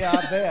Brooke. Yeah,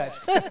 I bet.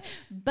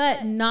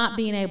 But not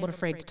being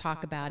afraid to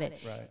talk about it.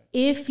 Right.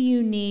 If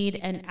you need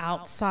an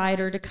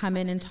outsider to come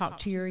in and talk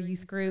to your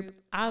youth group,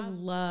 I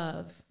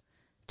love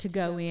to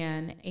go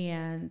in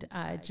and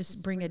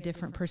just bring a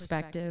different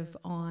perspective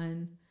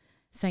on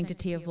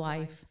sanctity of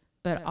life,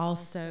 but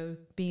also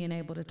being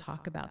able to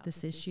talk about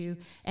this issue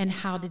and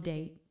how to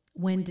date,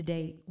 when to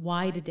date,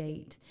 why to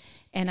date.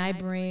 And I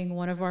bring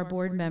one of our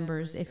board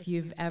members. If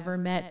you've ever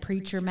met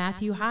preacher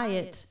Matthew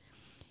Hyatt,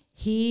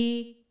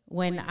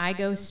 when I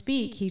go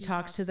speak, he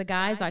talks to the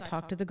guys, I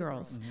talk to the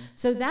girls. Mm-hmm.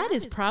 So that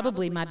is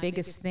probably my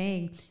biggest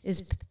thing,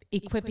 is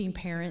equipping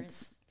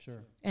parents.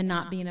 Sure. And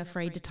not being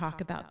afraid to talk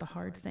about the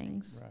hard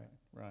things.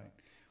 Right.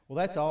 Well,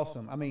 that's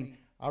awesome. I mean,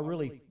 I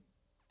really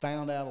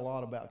found out a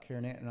lot about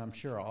CareNet, and I'm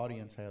sure our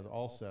audience has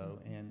also.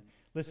 And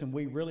listen,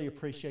 we really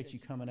appreciate you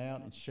coming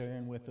out and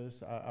sharing with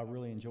us. I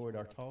really enjoyed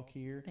our talk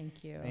here.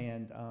 Thank you.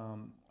 And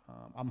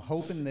I'm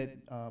hoping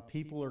that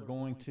people are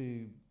going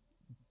to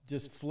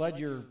just flood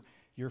your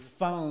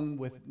phone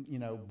with,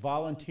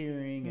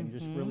 volunteering and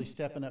just really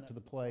stepping up to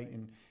the plate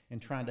and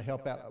trying to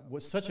help out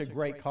with such a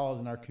great cause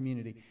in our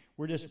community.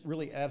 We're just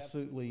really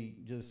absolutely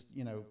just,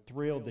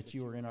 thrilled that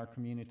you are in our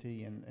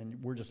community, and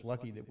we're just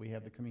lucky that we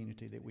have the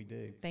community that we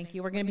do. Thank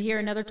you. We're going to be here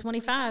another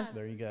 25.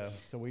 There you go.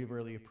 So we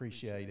really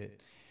appreciate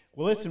it.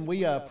 Well, listen,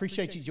 we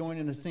appreciate you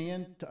joining us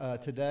in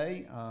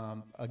today.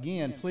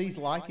 Again, please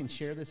like and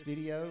share this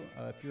video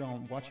if you're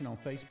watching on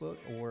Facebook,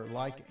 or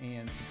like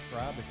and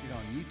subscribe if you're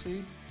on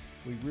YouTube.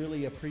 We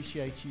really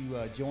appreciate you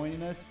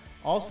joining us.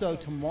 Also,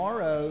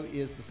 tomorrow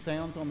is the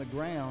Sounds on the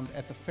Ground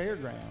at the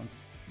fairgrounds.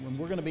 When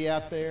we're going to be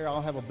out there,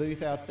 I'll have a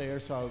booth out there,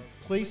 so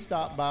please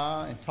stop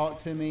by and talk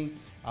to me.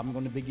 I'm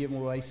going to be giving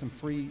away some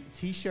free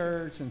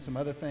T-shirts and some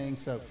other things,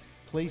 so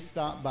please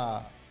stop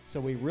by. So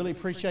we really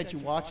appreciate you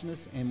watching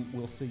us, and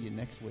we'll see you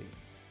next week.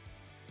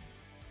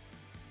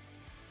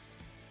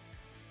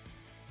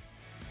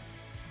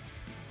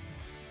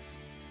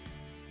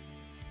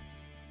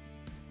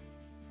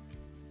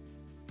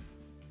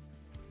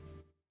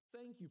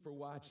 Thank you for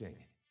watching.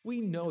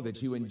 We know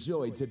that you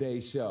enjoyed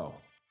today's show.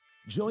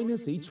 Join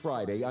us each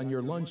Friday on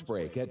your lunch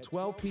break at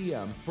 12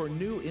 p.m. for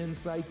new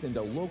insights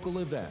into local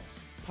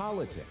events,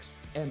 politics,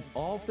 and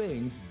all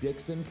things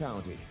Dickson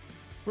County.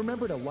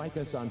 Remember to like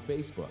us on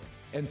Facebook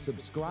and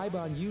subscribe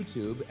on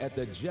YouTube at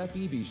The Jeff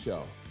Eby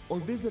Show, or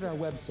visit our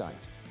website,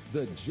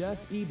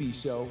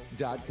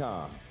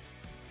 thejeffebyshow.com.